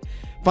that.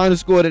 Final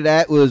score to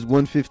that was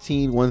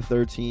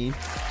 115-113.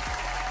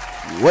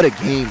 What a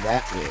game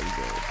that was,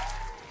 bro.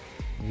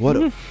 What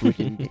a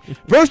freaking game.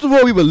 First of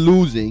all, we were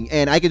losing,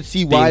 and I could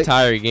see why. The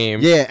entire game.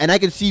 Yeah, and I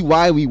could see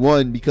why we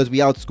won, because we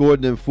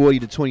outscored them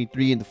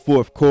 40-23 in the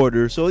fourth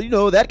quarter. So,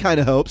 that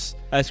kind of helps.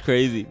 That's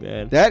crazy,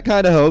 man. That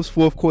kind of helps.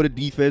 Fourth quarter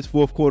defense,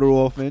 fourth quarter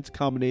offense,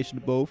 combination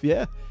of both.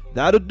 Yeah,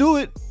 that'll do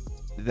it.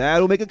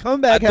 That'll make a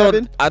comeback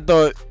happen. I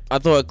thought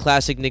a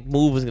classic Knick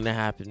move was gonna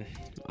happen.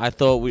 I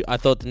thought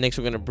the Knicks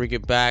were gonna bring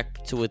it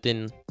back to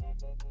within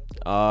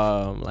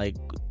like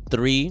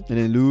 3 and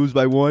then lose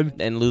by 1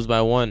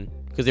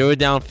 because they were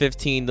down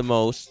 15 the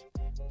most.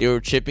 They were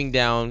chipping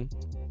down.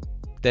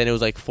 Then it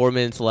was like 4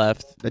 minutes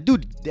left. That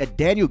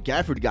Daniel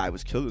Gafford guy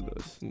was killing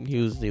us. He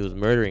was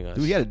murdering us.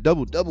 Dude, he had a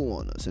double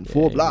on us in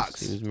 4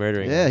 blocks. He was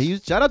murdering us. Yeah,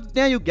 shout out to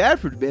Daniel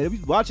Gafford, man. We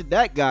was watching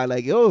that guy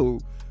like, yo,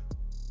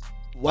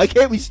 why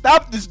can't we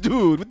stop this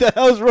dude? What the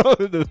hell's wrong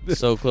with him?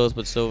 So close,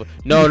 but so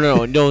no.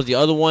 The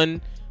other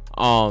one,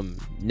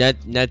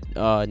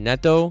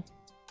 Neto.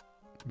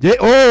 Yeah,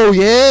 oh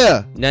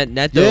yeah,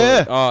 Neto.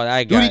 Yeah. Oh,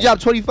 that guy. Dude, he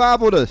dropped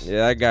 25 on us.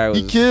 Yeah, that guy was.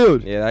 He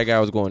killed. Yeah, that guy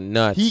was going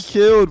nuts. He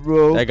killed,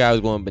 bro. That guy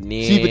was going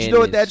bananas. See, but you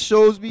know what that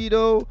shows me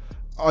though?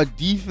 Our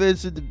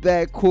defense in the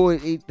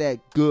backcourt ain't that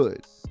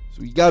good.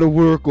 So we gotta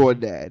work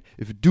on that.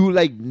 If a dude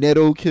like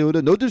Neto killed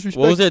her, no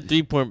disrespect. What was their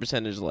 3-point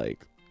percentage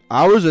like?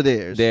 Ours or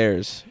theirs?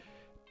 Theirs.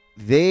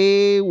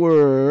 They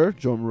were,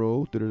 drum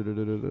roll,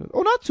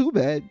 oh, not too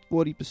bad,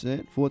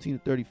 40%,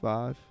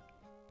 14-35.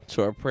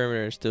 So our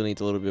perimeter still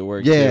needs a little bit of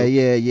work. Yeah. too.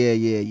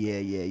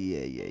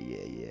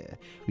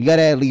 We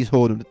gotta at least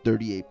hold them to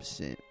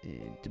 38%,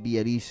 and to be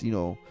at least,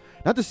 not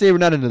to say we're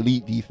not an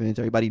elite defense.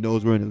 Everybody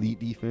knows we're an elite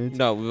defense.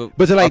 No,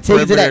 but to like our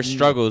take it to that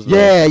struggles. Though.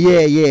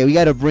 Yeah. We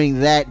gotta bring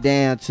that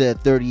down to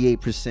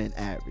 38%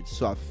 average.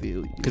 So I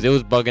feel you, because it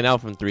was bugging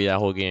out from 3 that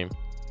whole game.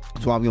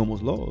 That's why we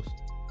almost lost.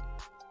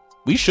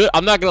 We should.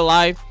 I'm not gonna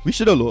lie. We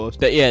should have lost.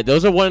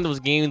 Those are one of those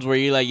games where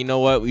you're like, you know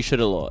what, we should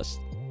have lost.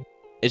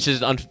 It's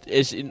just,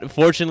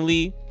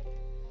 unfortunately,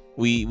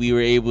 we were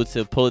able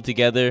to pull it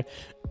together,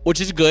 which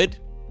is good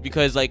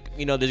because,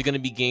 there's gonna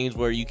be games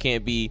where you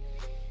can't be,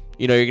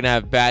 you're gonna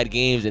have bad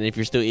games, and if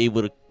you're still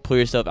able to pull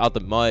yourself out the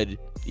mud,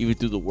 even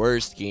through the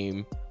worst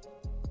game,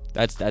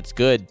 that's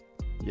good.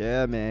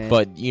 Yeah, man.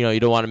 But you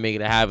don't want to make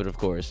it a habit, of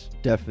course.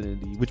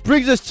 Definitely. Which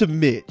brings us to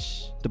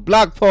Mitch. The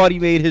block party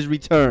made his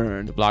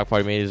return. The block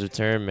party made his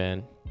return,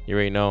 man. You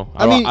already know.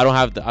 I don't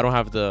have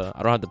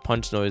the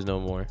punch noise no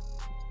more.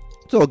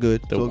 It's all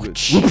good. It's all good.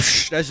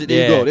 That's it.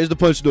 There you go. There's the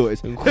punch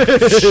noise.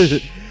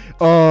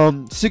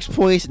 6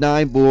 points,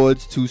 9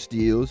 boards, 2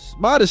 steals.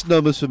 Modest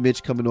numbers for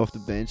Mitch coming off the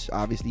bench.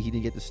 Obviously, he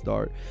didn't get the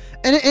start,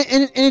 and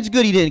it's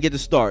good he didn't get the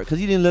start because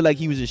he didn't look like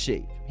he was in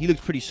shape. He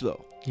looked pretty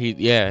slow.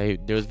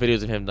 There was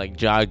videos of him like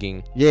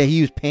jogging. Yeah,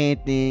 he was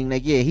panting.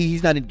 Like, yeah,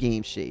 he's not in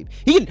game shape.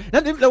 He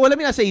can. Well, let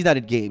me not say he's not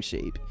in game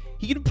shape.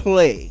 He can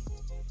play.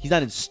 He's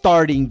not in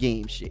starting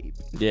game shape.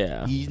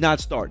 Yeah, He's not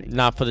starting.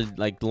 not for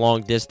the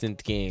long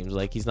distance games.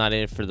 Like he's not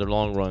in it for the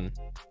long run.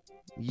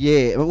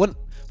 Yeah, but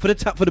for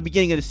the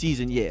beginning of the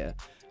season, yeah.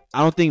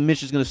 I don't think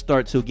Mitch is gonna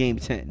start till game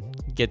 10.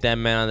 Get that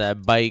man on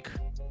that bike.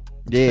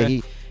 Yeah,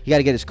 he got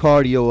to get his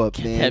cardio up,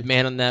 Get man. that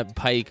man on that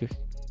bike.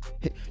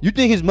 You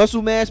think his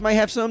muscle mass might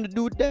have something to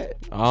do with that?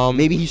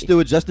 Maybe he's still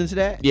adjusting to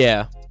that.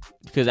 Yeah,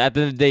 because at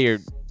the end of the day,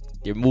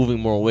 you're moving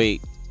more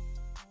weight.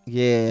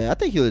 Yeah, I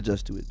think he'll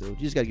adjust to it though. You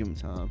just gotta give him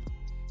time.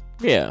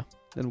 Yeah,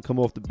 Let him come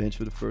off the bench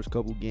for the first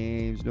couple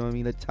games. You know what I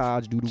mean? Let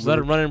Taj do the just let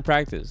work. him run in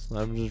practice.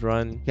 Let him just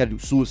run. He got to do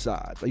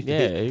suicides. I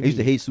used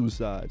to hate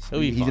suicides. He'll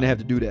be He's fine. gonna have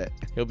to do that.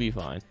 He'll be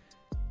fine.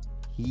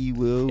 He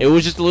will. It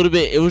was just a little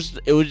bit. It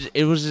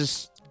was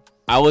just.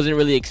 I wasn't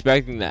really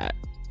expecting that.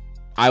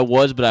 I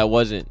was, but I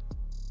wasn't.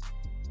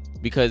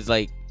 Because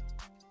like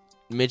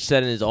Mitch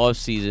said in his off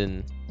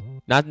season,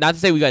 not to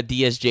say we got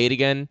DSJ'd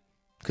again,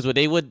 because what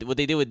they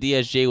did with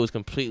DSJ was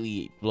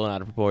completely blown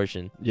out of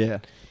proportion. Yeah.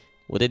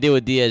 What they did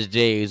with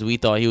DSJ is we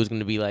thought he was going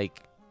to be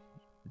like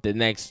the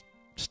next,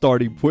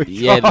 Starting point.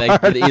 yeah,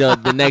 like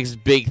guard. the next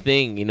big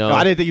thing. No,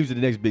 I didn't think he was the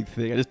next big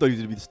thing. I just thought he was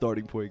gonna be the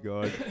starting point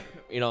guard.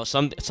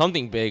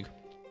 Something big,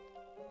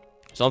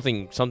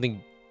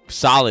 something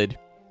solid,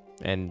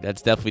 and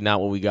that's definitely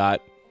not what we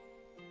got.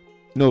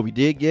 No, we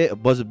did get a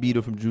buzzer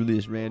beater from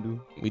Julius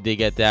Randle. We did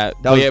get that.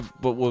 That was- Yeah,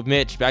 but with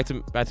Mitch, back to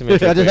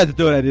Mitch. I just had to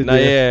throw that in No,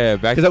 there. yeah,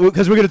 back.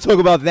 Because we're gonna talk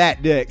about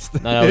that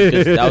next. No,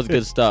 that was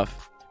good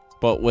stuff.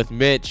 But with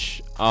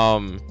Mitch,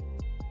 damn,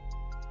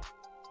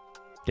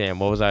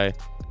 what was I?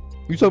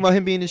 You talking about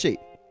him being in shape?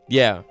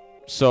 Yeah.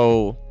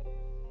 So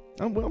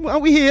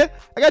We here.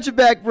 I got your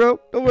back, bro.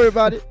 Don't worry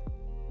about it.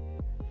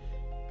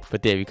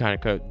 but damn, you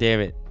kind of damn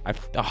it.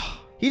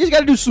 He just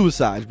got to do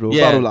suicides, bro.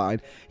 Yeah. Bottom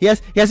line. He has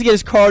to get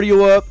his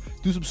cardio up,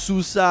 do some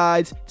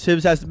suicides.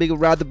 Tibbs has to make him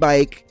ride the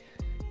bike.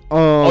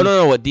 Oh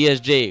no, what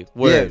DSJ?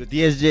 Word. Yeah, the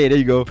DSJ. There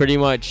you go. Pretty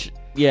much,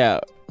 yeah.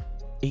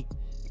 It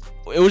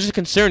was just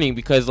concerning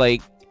because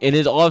like in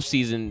his off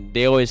season,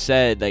 they always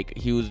said like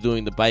he was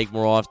doing the bike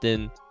more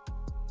often.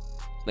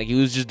 Like he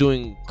was just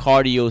doing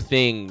cardio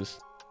things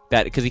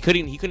that because he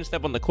couldn't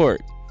step on the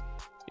court.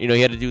 He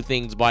had to do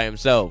things by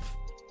himself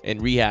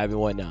and rehab and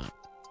whatnot.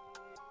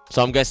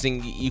 So I'm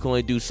guessing you can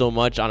only do so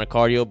much on a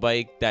cardio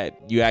bike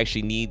that you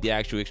actually need the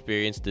actual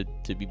experience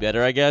to be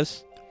better, I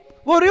guess.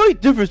 Well, the only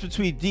difference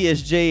between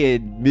DSJ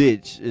and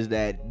Mitch is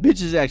that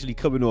Mitch is actually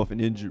coming off an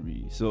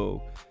injury.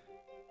 So,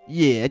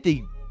 yeah, I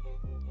think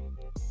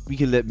we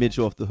can let Mitch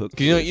off the hook.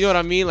 Cause you know what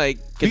I mean? Like,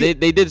 cause they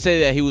did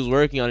say that he was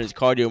working on his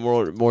cardio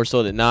more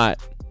so than not.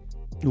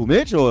 Who,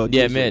 Mitch or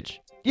Yeah, DSJ? Mitch.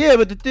 Yeah,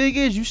 but the thing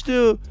is,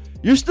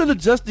 you're still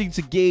adjusting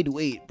to gain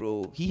weight,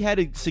 bro. He had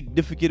a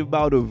significant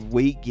amount of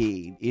weight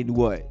gain in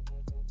what?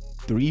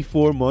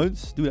 3-4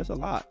 months? Dude, that's a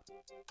lot.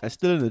 That's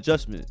still an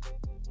adjustment.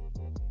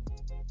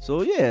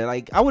 So yeah,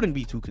 like I wouldn't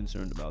be too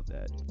concerned about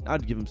that.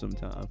 I'd give him some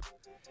time.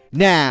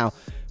 Now,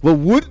 what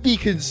would be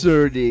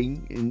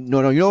concerning, and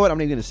no, you know what? I'm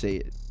not even gonna say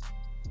it.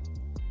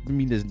 Let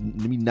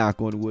me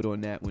knock on wood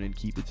on that one and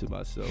keep it to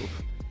myself.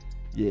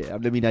 Yeah,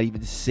 let me not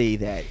even say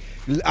that.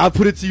 I'll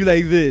put it to you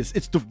like this.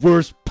 It's the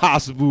worst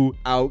possible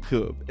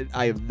outcome. And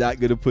I am not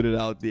going to put it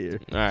out there.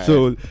 All right.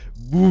 So,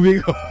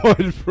 moving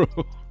on, bro.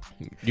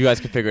 You guys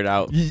can figure it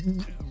out.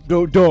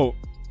 Don't.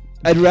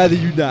 I'd rather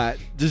you not.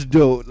 Just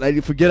don't.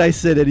 Like, forget I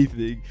said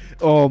anything.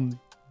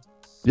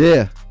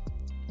 Yeah.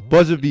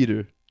 Buzzer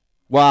beater.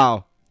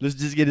 Wow. Let's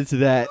just get into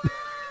that.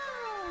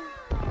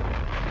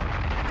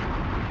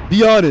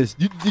 Be honest.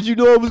 Did you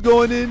know it was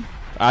going in?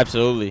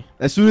 Absolutely.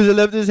 As soon as it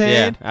left his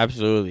hand? Yeah,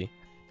 absolutely.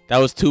 That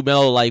was too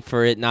mellow,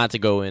 for it not to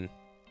go in.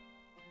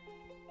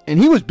 And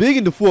he was big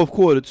in the fourth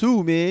quarter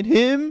too, man.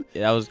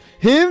 Yeah, that was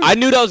him. I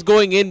knew that was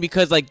going in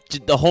because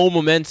the whole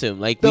momentum.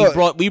 Like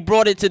we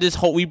brought it to this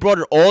whole. We brought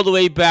it all the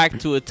way back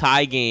to a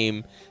tie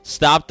game.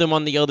 Stopped them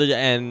on the other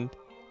end.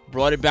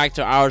 Brought it back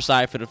to our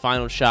side for the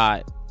final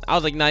shot. I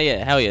was like, nah,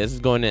 yeah, hell yeah, this is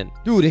going in.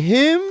 Dude,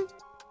 him.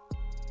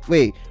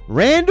 Wait,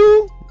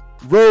 Randle,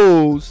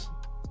 Rose,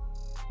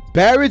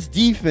 Barrett's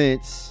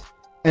defense,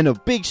 and a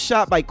big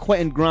shot by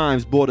Quentin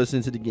Grimes brought us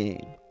into the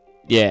game.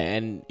 Yeah,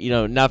 and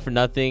not for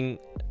nothing,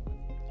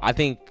 I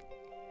think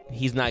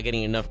he's not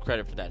getting enough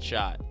credit for that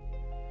shot.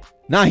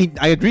 Nah,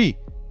 I agree.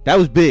 That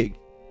was big.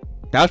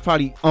 That was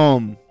probably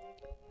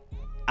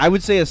I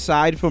would say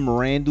aside from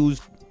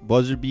Randle's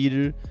buzzer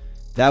beater,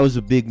 that was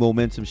a big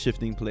momentum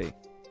shifting play.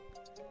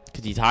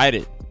 Cause he tied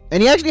it.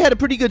 And he actually had a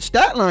pretty good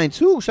stat line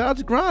too. Shout out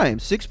to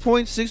Grimes. 6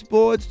 points, 6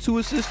 boards, 2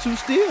 assists, 2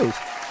 steals.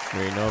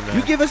 There you know, man.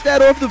 You give us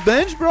that off the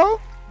bench, bro?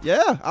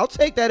 Yeah, I'll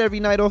take that every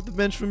night off the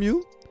bench from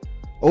you.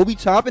 Obi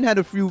Toppin had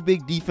a few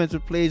big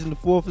defensive plays in the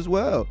fourth as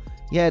well.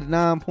 He had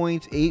 9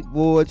 points, 8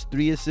 boards,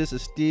 3 assists, a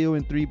steal,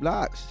 and 3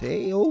 blocks.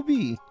 Hey,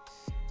 Obi.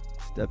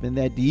 Stepping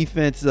that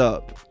defense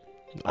up.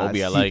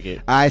 Obi, I like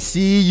it. I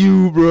see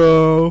you,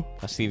 bro.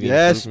 I see the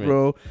Yes,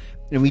 improvement. bro.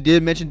 And we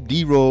did mention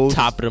D-Rose.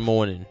 Top of the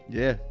morning.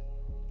 Yeah.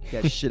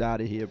 Get that shit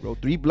out of here, bro.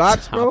 3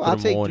 blocks, Top bro. of I'll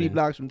the take 3 morning.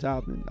 blocks from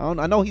Toppin.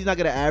 I know he's not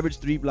gonna average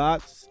 3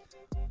 blocks.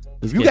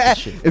 Let's If you get can, this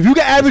shit. if you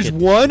can average get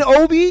 1,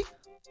 Obi,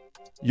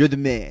 you're the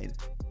man.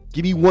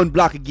 Give me 1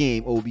 block a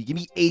game, Obi. Give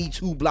me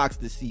 82 blocks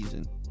this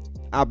season.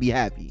 I'll be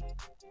happy.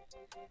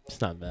 It's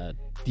not bad.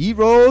 D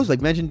Rose,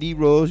 like mentioned, D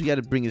Rose, you got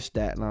to bring his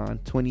stat line: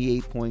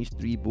 28 points,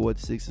 3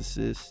 boards, 6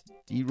 assists.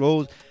 D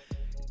Rose,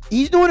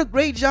 he's doing a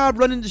great job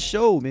running the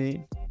show,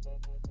 man.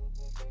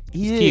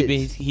 He's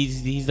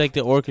like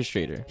the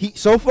orchestrator.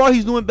 So far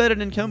he's doing better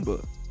than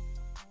Kemba.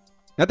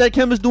 Not that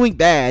Kemba's doing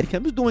bad.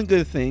 Kemba's doing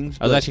good things.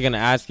 I was but actually gonna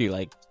ask you,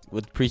 like,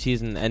 with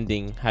preseason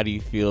ending, how do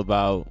you feel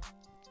about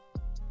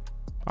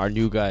our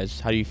new guys?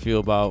 How do you feel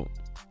about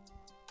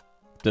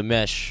the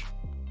mesh?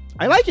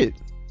 I like it.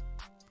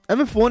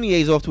 Evan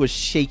Fournier's off to a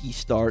shaky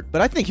start,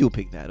 but I think he'll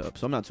pick that up,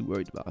 so I'm not too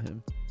worried about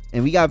him.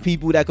 And we got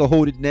people that can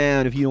hold it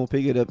down if he don't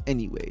pick it up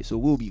anyway, so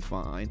we'll be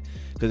fine.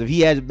 Because if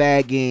he has a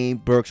bad game,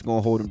 Burke's going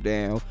to hold him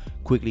down.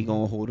 Quickly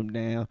going to hold him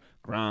down.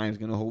 Grimes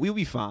going to hold. We'll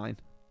be fine.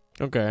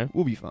 Okay.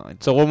 We'll be fine.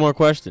 So one more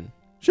question.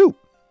 Shoot.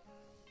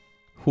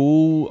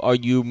 Who are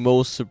you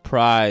most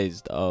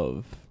surprised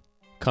of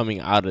coming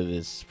out of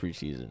this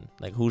preseason?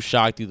 Like, who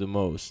shocked you the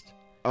most?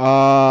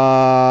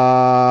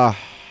 I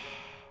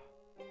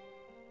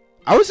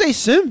would say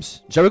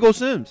Sims. Jericho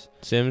Sims.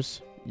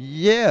 Sims?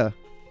 Yeah.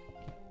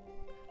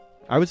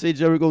 I would say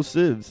Jericho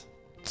Sims.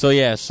 So,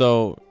 yeah,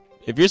 so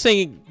if you're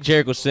saying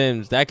Jericho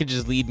Sims, that could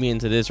just lead me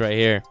into this right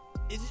here.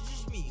 Is it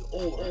just me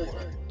or?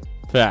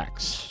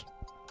 Facts.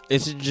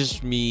 Is it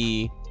just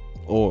me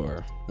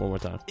or? One more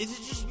time. Is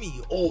it just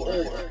me or?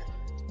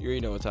 You already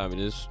know what time it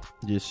is.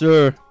 Yes,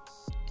 sir.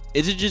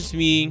 Is it just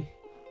me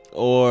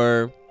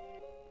or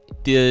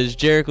does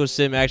Jericho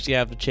Sim actually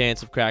have a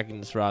chance of cracking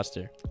this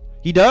roster?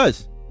 He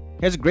does.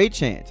 He has a great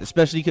chance,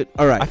 especially could.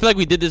 All right. I feel like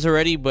we did this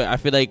already, but I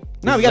feel like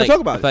No, this we is gotta like- talk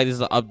about I feel like this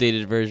is an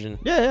updated version.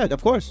 Yeah,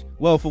 of course.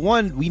 Well, for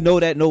one, we know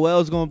that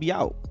Noel's going to be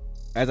out.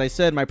 As I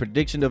said, my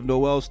prediction of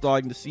Noel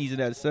starting the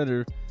season at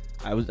center,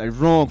 I was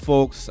wrong,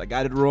 folks. I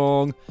got it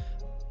wrong.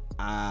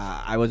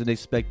 I wasn't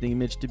expecting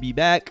Mitch to be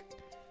back.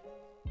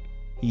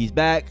 He's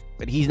back,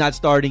 but he's not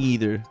starting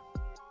either.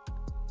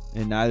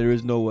 And neither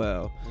is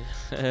Noel.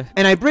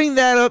 And I bring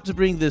that up to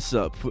bring this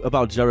up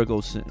about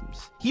Jericho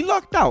Sims. He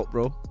lucked out,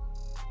 bro.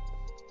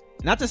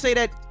 Not to say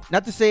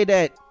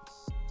that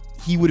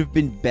he would have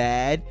been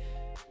bad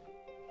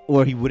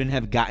or he wouldn't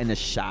have gotten a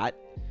shot,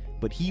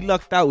 but he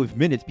lucked out with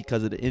minutes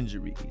because of the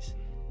injuries.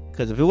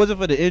 Because if it wasn't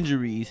for the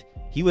injuries,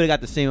 he would have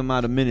got the same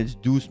amount of minutes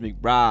Deuce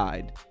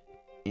McBride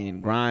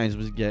and Grimes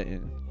was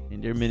getting.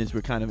 And their minutes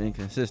were kind of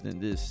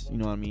inconsistent this,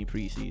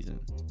 preseason.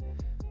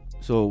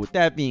 So with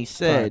that being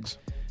said, Facts.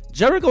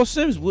 Jericho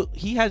Sims,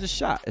 he has a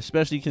shot,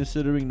 especially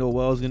considering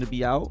Noel's going to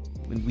be out.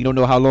 And we don't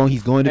know how long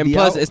he's going to And be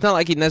plus, out. it's not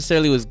like he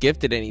necessarily was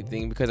gifted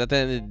anything because at the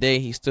end of the day,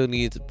 he still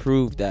needed to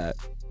prove that.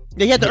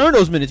 Yeah, he had to earn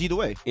those minutes either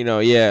way.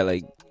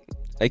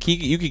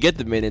 You could get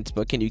the minutes,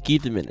 but can you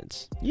keep the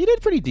minutes? He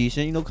did pretty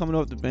decent, coming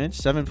off the bench.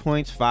 7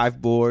 points, 5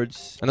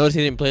 boards. I noticed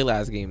he didn't play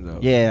last game though.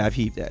 Yeah, I've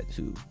heaped that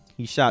too.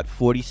 He shot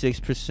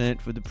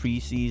 46% for the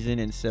preseason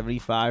and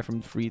 75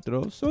 from free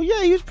throws. So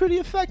yeah, he was pretty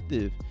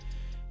effective.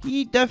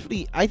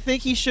 I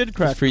think he should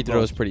crack His free the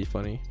throw is roster. pretty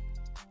funny.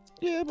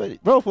 Yeah,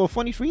 but bro, for a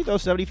funny free throw,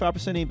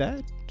 75% ain't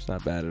bad. It's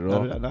not bad at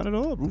all. Not at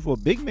all. Room for a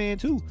big man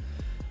too.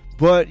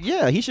 But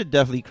yeah, he should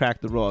definitely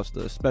crack the roster,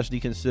 especially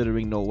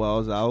considering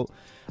Noel's out.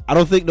 I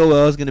don't think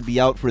Noel's gonna be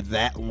out for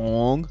that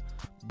long,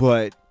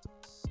 but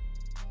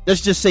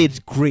let's just say it's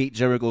great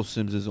Jericho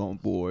Sims is on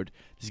board.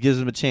 This gives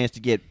him a chance to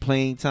get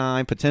playing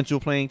time, potential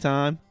playing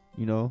time.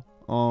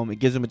 It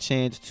gives him a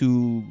chance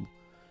to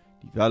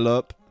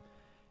develop.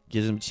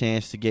 Gives him a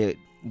chance to get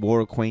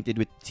more acquainted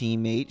with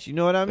teammates. You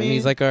know what I mean? And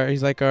he's like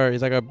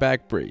our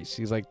back brace.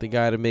 He's like the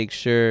guy to make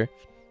sure.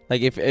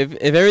 Like if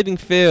everything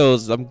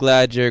fails, I'm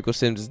glad Jericho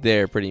Sims is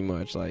there. Pretty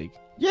much, like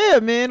yeah,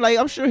 man. Like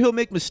I'm sure he'll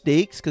make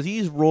mistakes because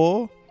he's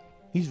raw.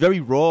 He's very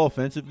raw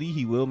offensively.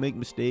 He will make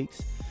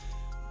mistakes,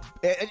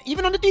 and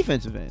even on the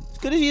defensive end. As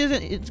good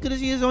as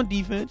he is on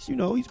defense, he's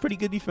a pretty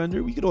good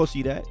defender. We could all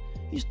see that.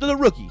 He's still a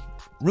rookie.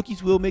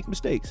 Rookies will make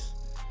mistakes,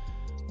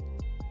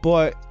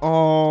 but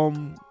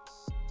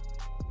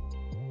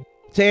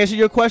to answer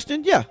your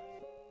question, yeah,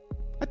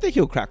 I think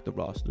he'll crack the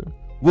roster.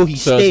 Will he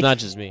so stay? it's not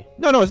just me.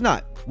 No, it's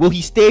not. Will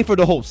he stay for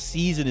the whole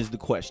season? Is the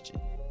question.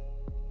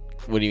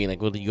 What do you mean?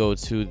 Like, will he go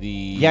to the?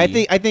 Yeah, I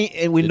think,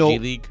 and when the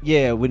G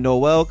League? when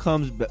Noel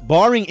comes back,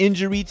 barring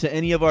injury to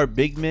any of our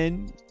big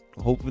men,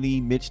 hopefully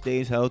Mitch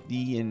stays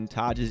healthy and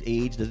Taj's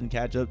age doesn't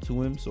catch up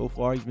to him. So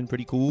far, he's been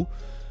pretty cool.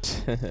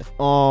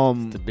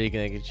 The big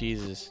egg of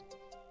Jesus.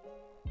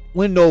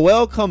 When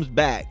Noel comes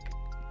back,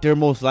 they're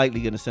most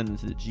likely gonna send him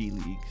to the G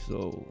League.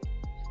 So,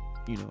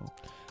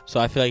 So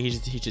I feel like he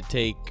should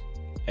take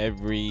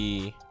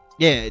every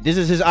yeah, this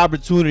is his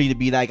opportunity to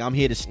be like, I'm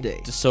here to stay.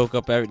 to soak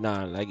up every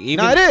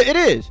It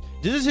is.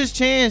 This is his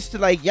chance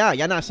to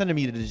y'all not sending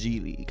me to the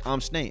G League.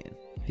 I'm staying.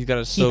 He's got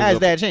to He soak has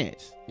up. that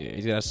chance. Yeah,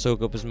 he's got to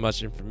soak up as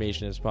much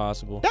information as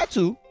possible. That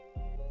too.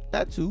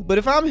 But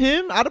if I'm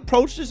him, I'd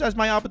approach this as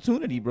my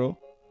opportunity, bro.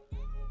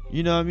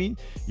 You know what I mean?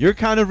 You're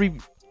kind of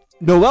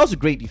Noel's a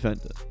great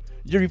defender.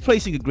 You're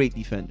replacing a great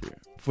defender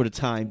for the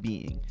time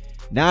being.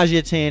 Now's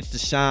your chance to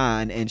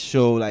shine and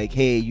show like,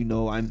 hey, you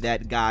know, I'm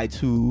that guy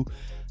too.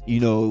 You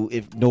know,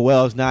 if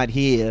Noel's not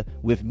here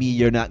with me,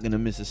 you're not gonna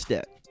miss a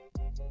step.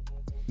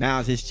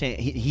 Now's his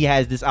chance. He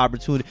has this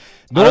opportunity.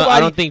 I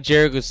don't think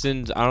Jericho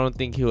Sims. I don't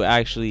think he'll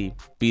actually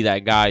be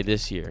that guy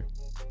this year.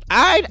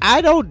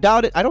 I don't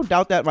doubt it. I don't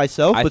doubt that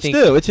myself. But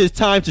still, it's his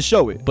time to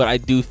show it. But I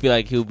do feel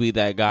like he'll be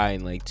that guy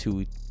in like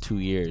two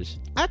years.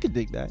 I could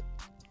dig that.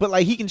 But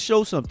like he can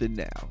show something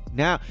now.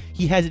 Now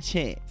he has a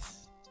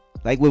chance.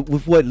 Like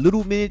with what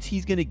little minutes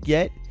he's gonna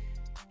get,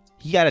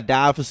 he gotta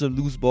dive for some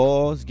loose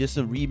balls, get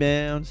some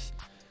rebounds.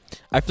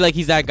 I feel like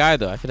he's that guy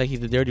though. I feel like he's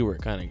the dirty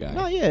work kind of guy.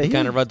 No, yeah, he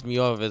kind of runs me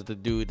off as the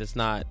dude that's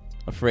not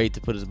afraid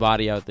to put his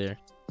body out there.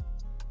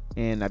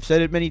 And I've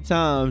said it many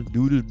times,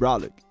 dude is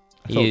brolic.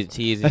 He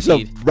is that's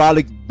indeed. A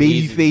brolic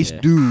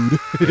baby-faced dude.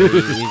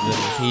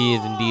 He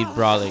is indeed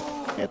brolic.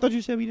 Yeah, I thought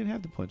you said we didn't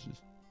have the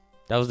punches.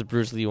 That was the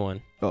Bruce Lee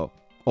one. Oh,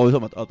 we're talking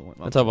about the other one.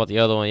 I'm talking about the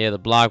other one. Yeah, the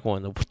block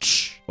one. The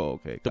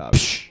okay.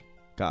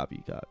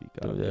 Copy.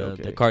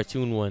 The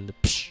cartoon one. The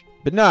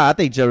But nah, I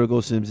think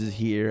Jericho Sims is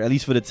here, at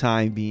least for the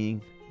time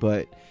being.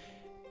 But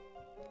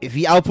if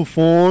he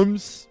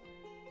outperforms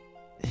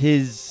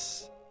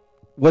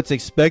what's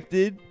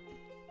expected,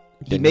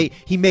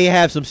 he may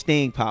have some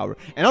staying power.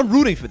 And I'm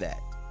rooting for that.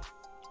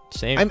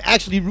 Same. I'm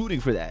actually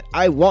rooting for that.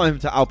 I want him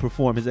to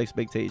outperform his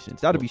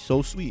expectations. That'd be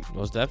so sweet.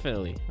 Most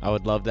definitely. I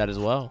would love that as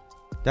well.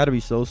 That'd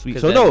be so sweet.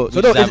 We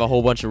just have a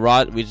whole bunch of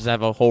we just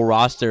have a whole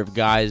roster of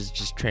guys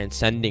just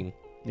transcending.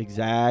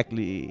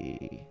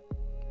 Exactly.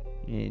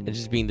 And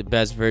just being the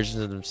best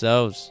versions of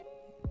themselves.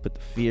 Put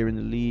the fear in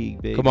the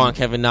league, baby. Come on,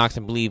 Kevin Knox,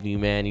 and believe you,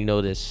 man. You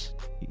know this.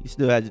 He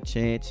still has a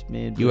chance,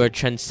 man. You are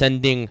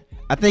transcending.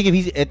 I think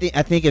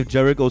if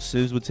Jericho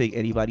Sims would take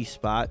anybody's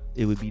spot,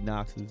 it would be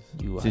Knox's.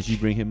 Since you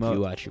bring him up.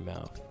 You watch your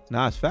mouth.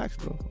 Nah, it's facts,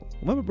 bro.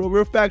 Remember, bro,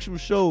 we're a factual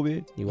show,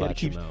 man. You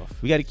watch your mouth.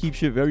 We got to keep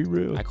shit very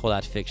real. I call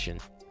that fiction.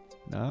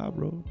 Nah,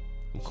 bro.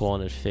 I'm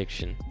calling it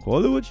fiction.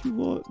 Call it what you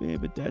want, man,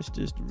 but that's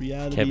just the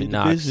reality Kevin of the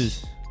Knox.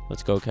 business.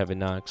 Let's go, Kevin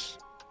Knox.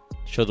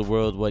 Show the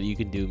world what you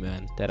can do,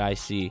 man. That I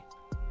see.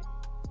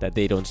 That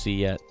they don't see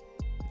yet.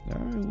 All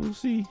right, we'll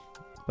see.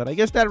 But I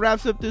guess that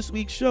wraps up this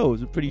week's show.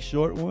 It's a pretty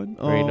short one.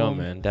 Right on,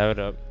 man. Dive it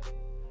up.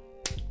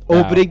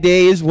 Opening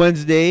day is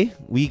Wednesday.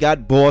 We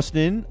got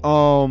Boston.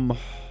 No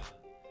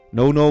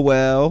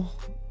Noel,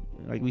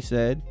 like we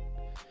said.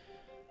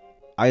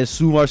 I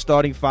assume our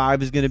starting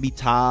five is gonna be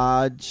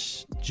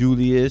Taj,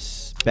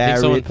 Julius,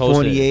 Barrett,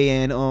 Fournier,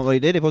 and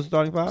they posted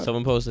starting five.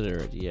 Someone posted it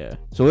already. Yeah.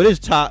 So it is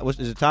Taj.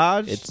 Is it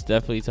Taj? It's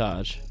definitely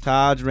Taj.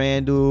 Taj,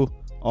 Randall,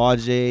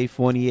 RJ,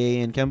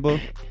 Fournier, and Kemba.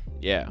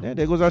 Yeah.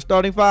 There goes our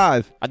starting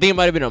five. I think it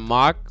might have been a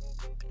mock.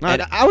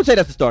 I would say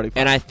that's the starting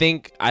five. And I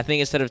think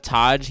instead of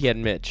Taj, he had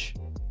Mitch.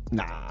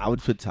 Nah, I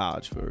would put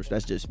Taj first.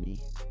 That's just me.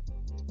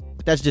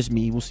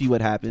 We'll see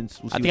what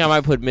happens. I think I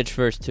might put Mitch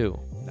first too.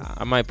 Nah,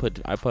 I might put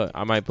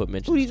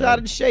Mitch. Dude, he's out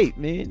of shape,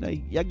 man.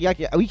 Like,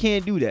 we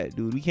can't do that,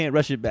 dude. We can't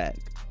rush it back.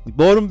 We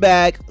brought him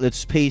back.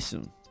 Let's pace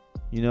him.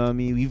 You know what I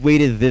mean? We've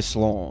waited this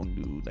long,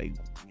 dude. Like,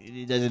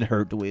 it doesn't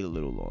hurt to wait a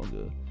little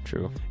longer.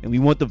 True. And we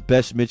want the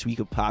best Mitch we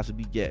could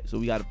possibly get, so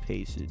we gotta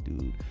pace it,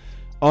 dude.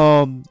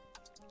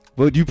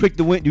 But do you predict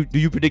the win? Do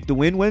you predict the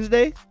win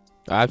Wednesday?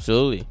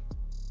 Absolutely.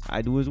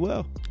 I do as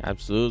well.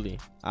 Absolutely.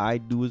 I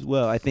do as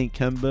well. I think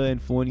Kemba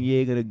and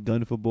Fournier are gonna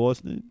gun for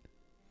Boston.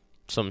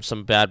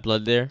 Some bad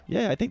blood there.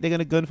 Yeah, I think they're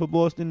gonna gun for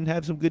Boston and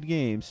have some good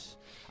games.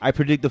 I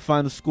predict the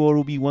final score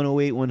will be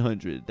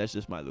 108-100. That's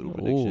just my little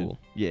prediction.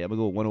 Yeah, I'm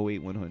gonna go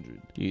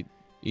 108-100. You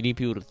need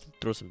people to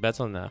throw some bets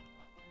on that.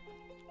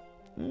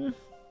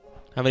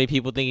 How many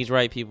people think he's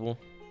right, people?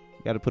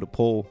 Got to put a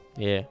poll.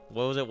 Yeah.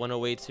 What was it?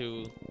 108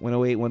 to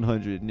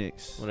 108-100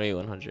 Knicks.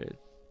 108-100.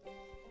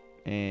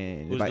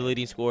 And who's the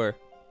leading scorer?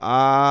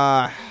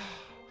 I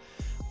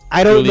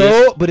don't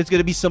know, but it's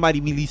gonna be somebody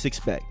we least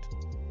expect.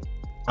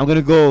 I'm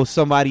gonna go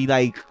somebody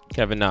like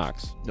Kevin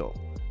Knox. No,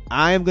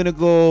 I am gonna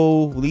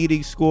go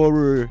leading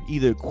scorer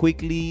either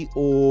quickly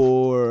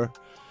or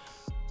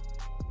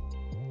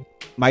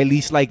my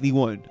least likely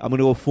one. I'm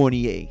gonna go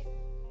Fournier.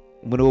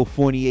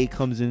 Fournier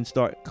comes in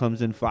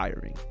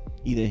firing,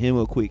 either him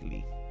or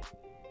quickly.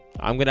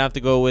 I'm gonna have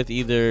to go with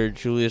either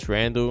Julius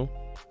Randle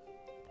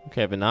or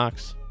Kevin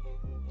Knox.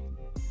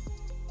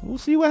 We'll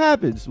see what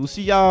happens. We'll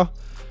see y'all.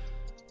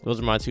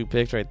 Those are my two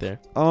picks right there.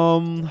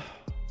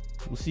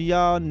 We'll see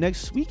y'all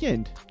next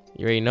weekend.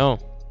 You already know.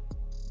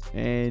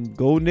 And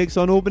go Knicks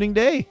on opening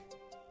day.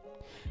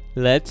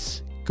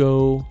 Let's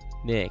go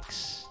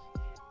Knicks.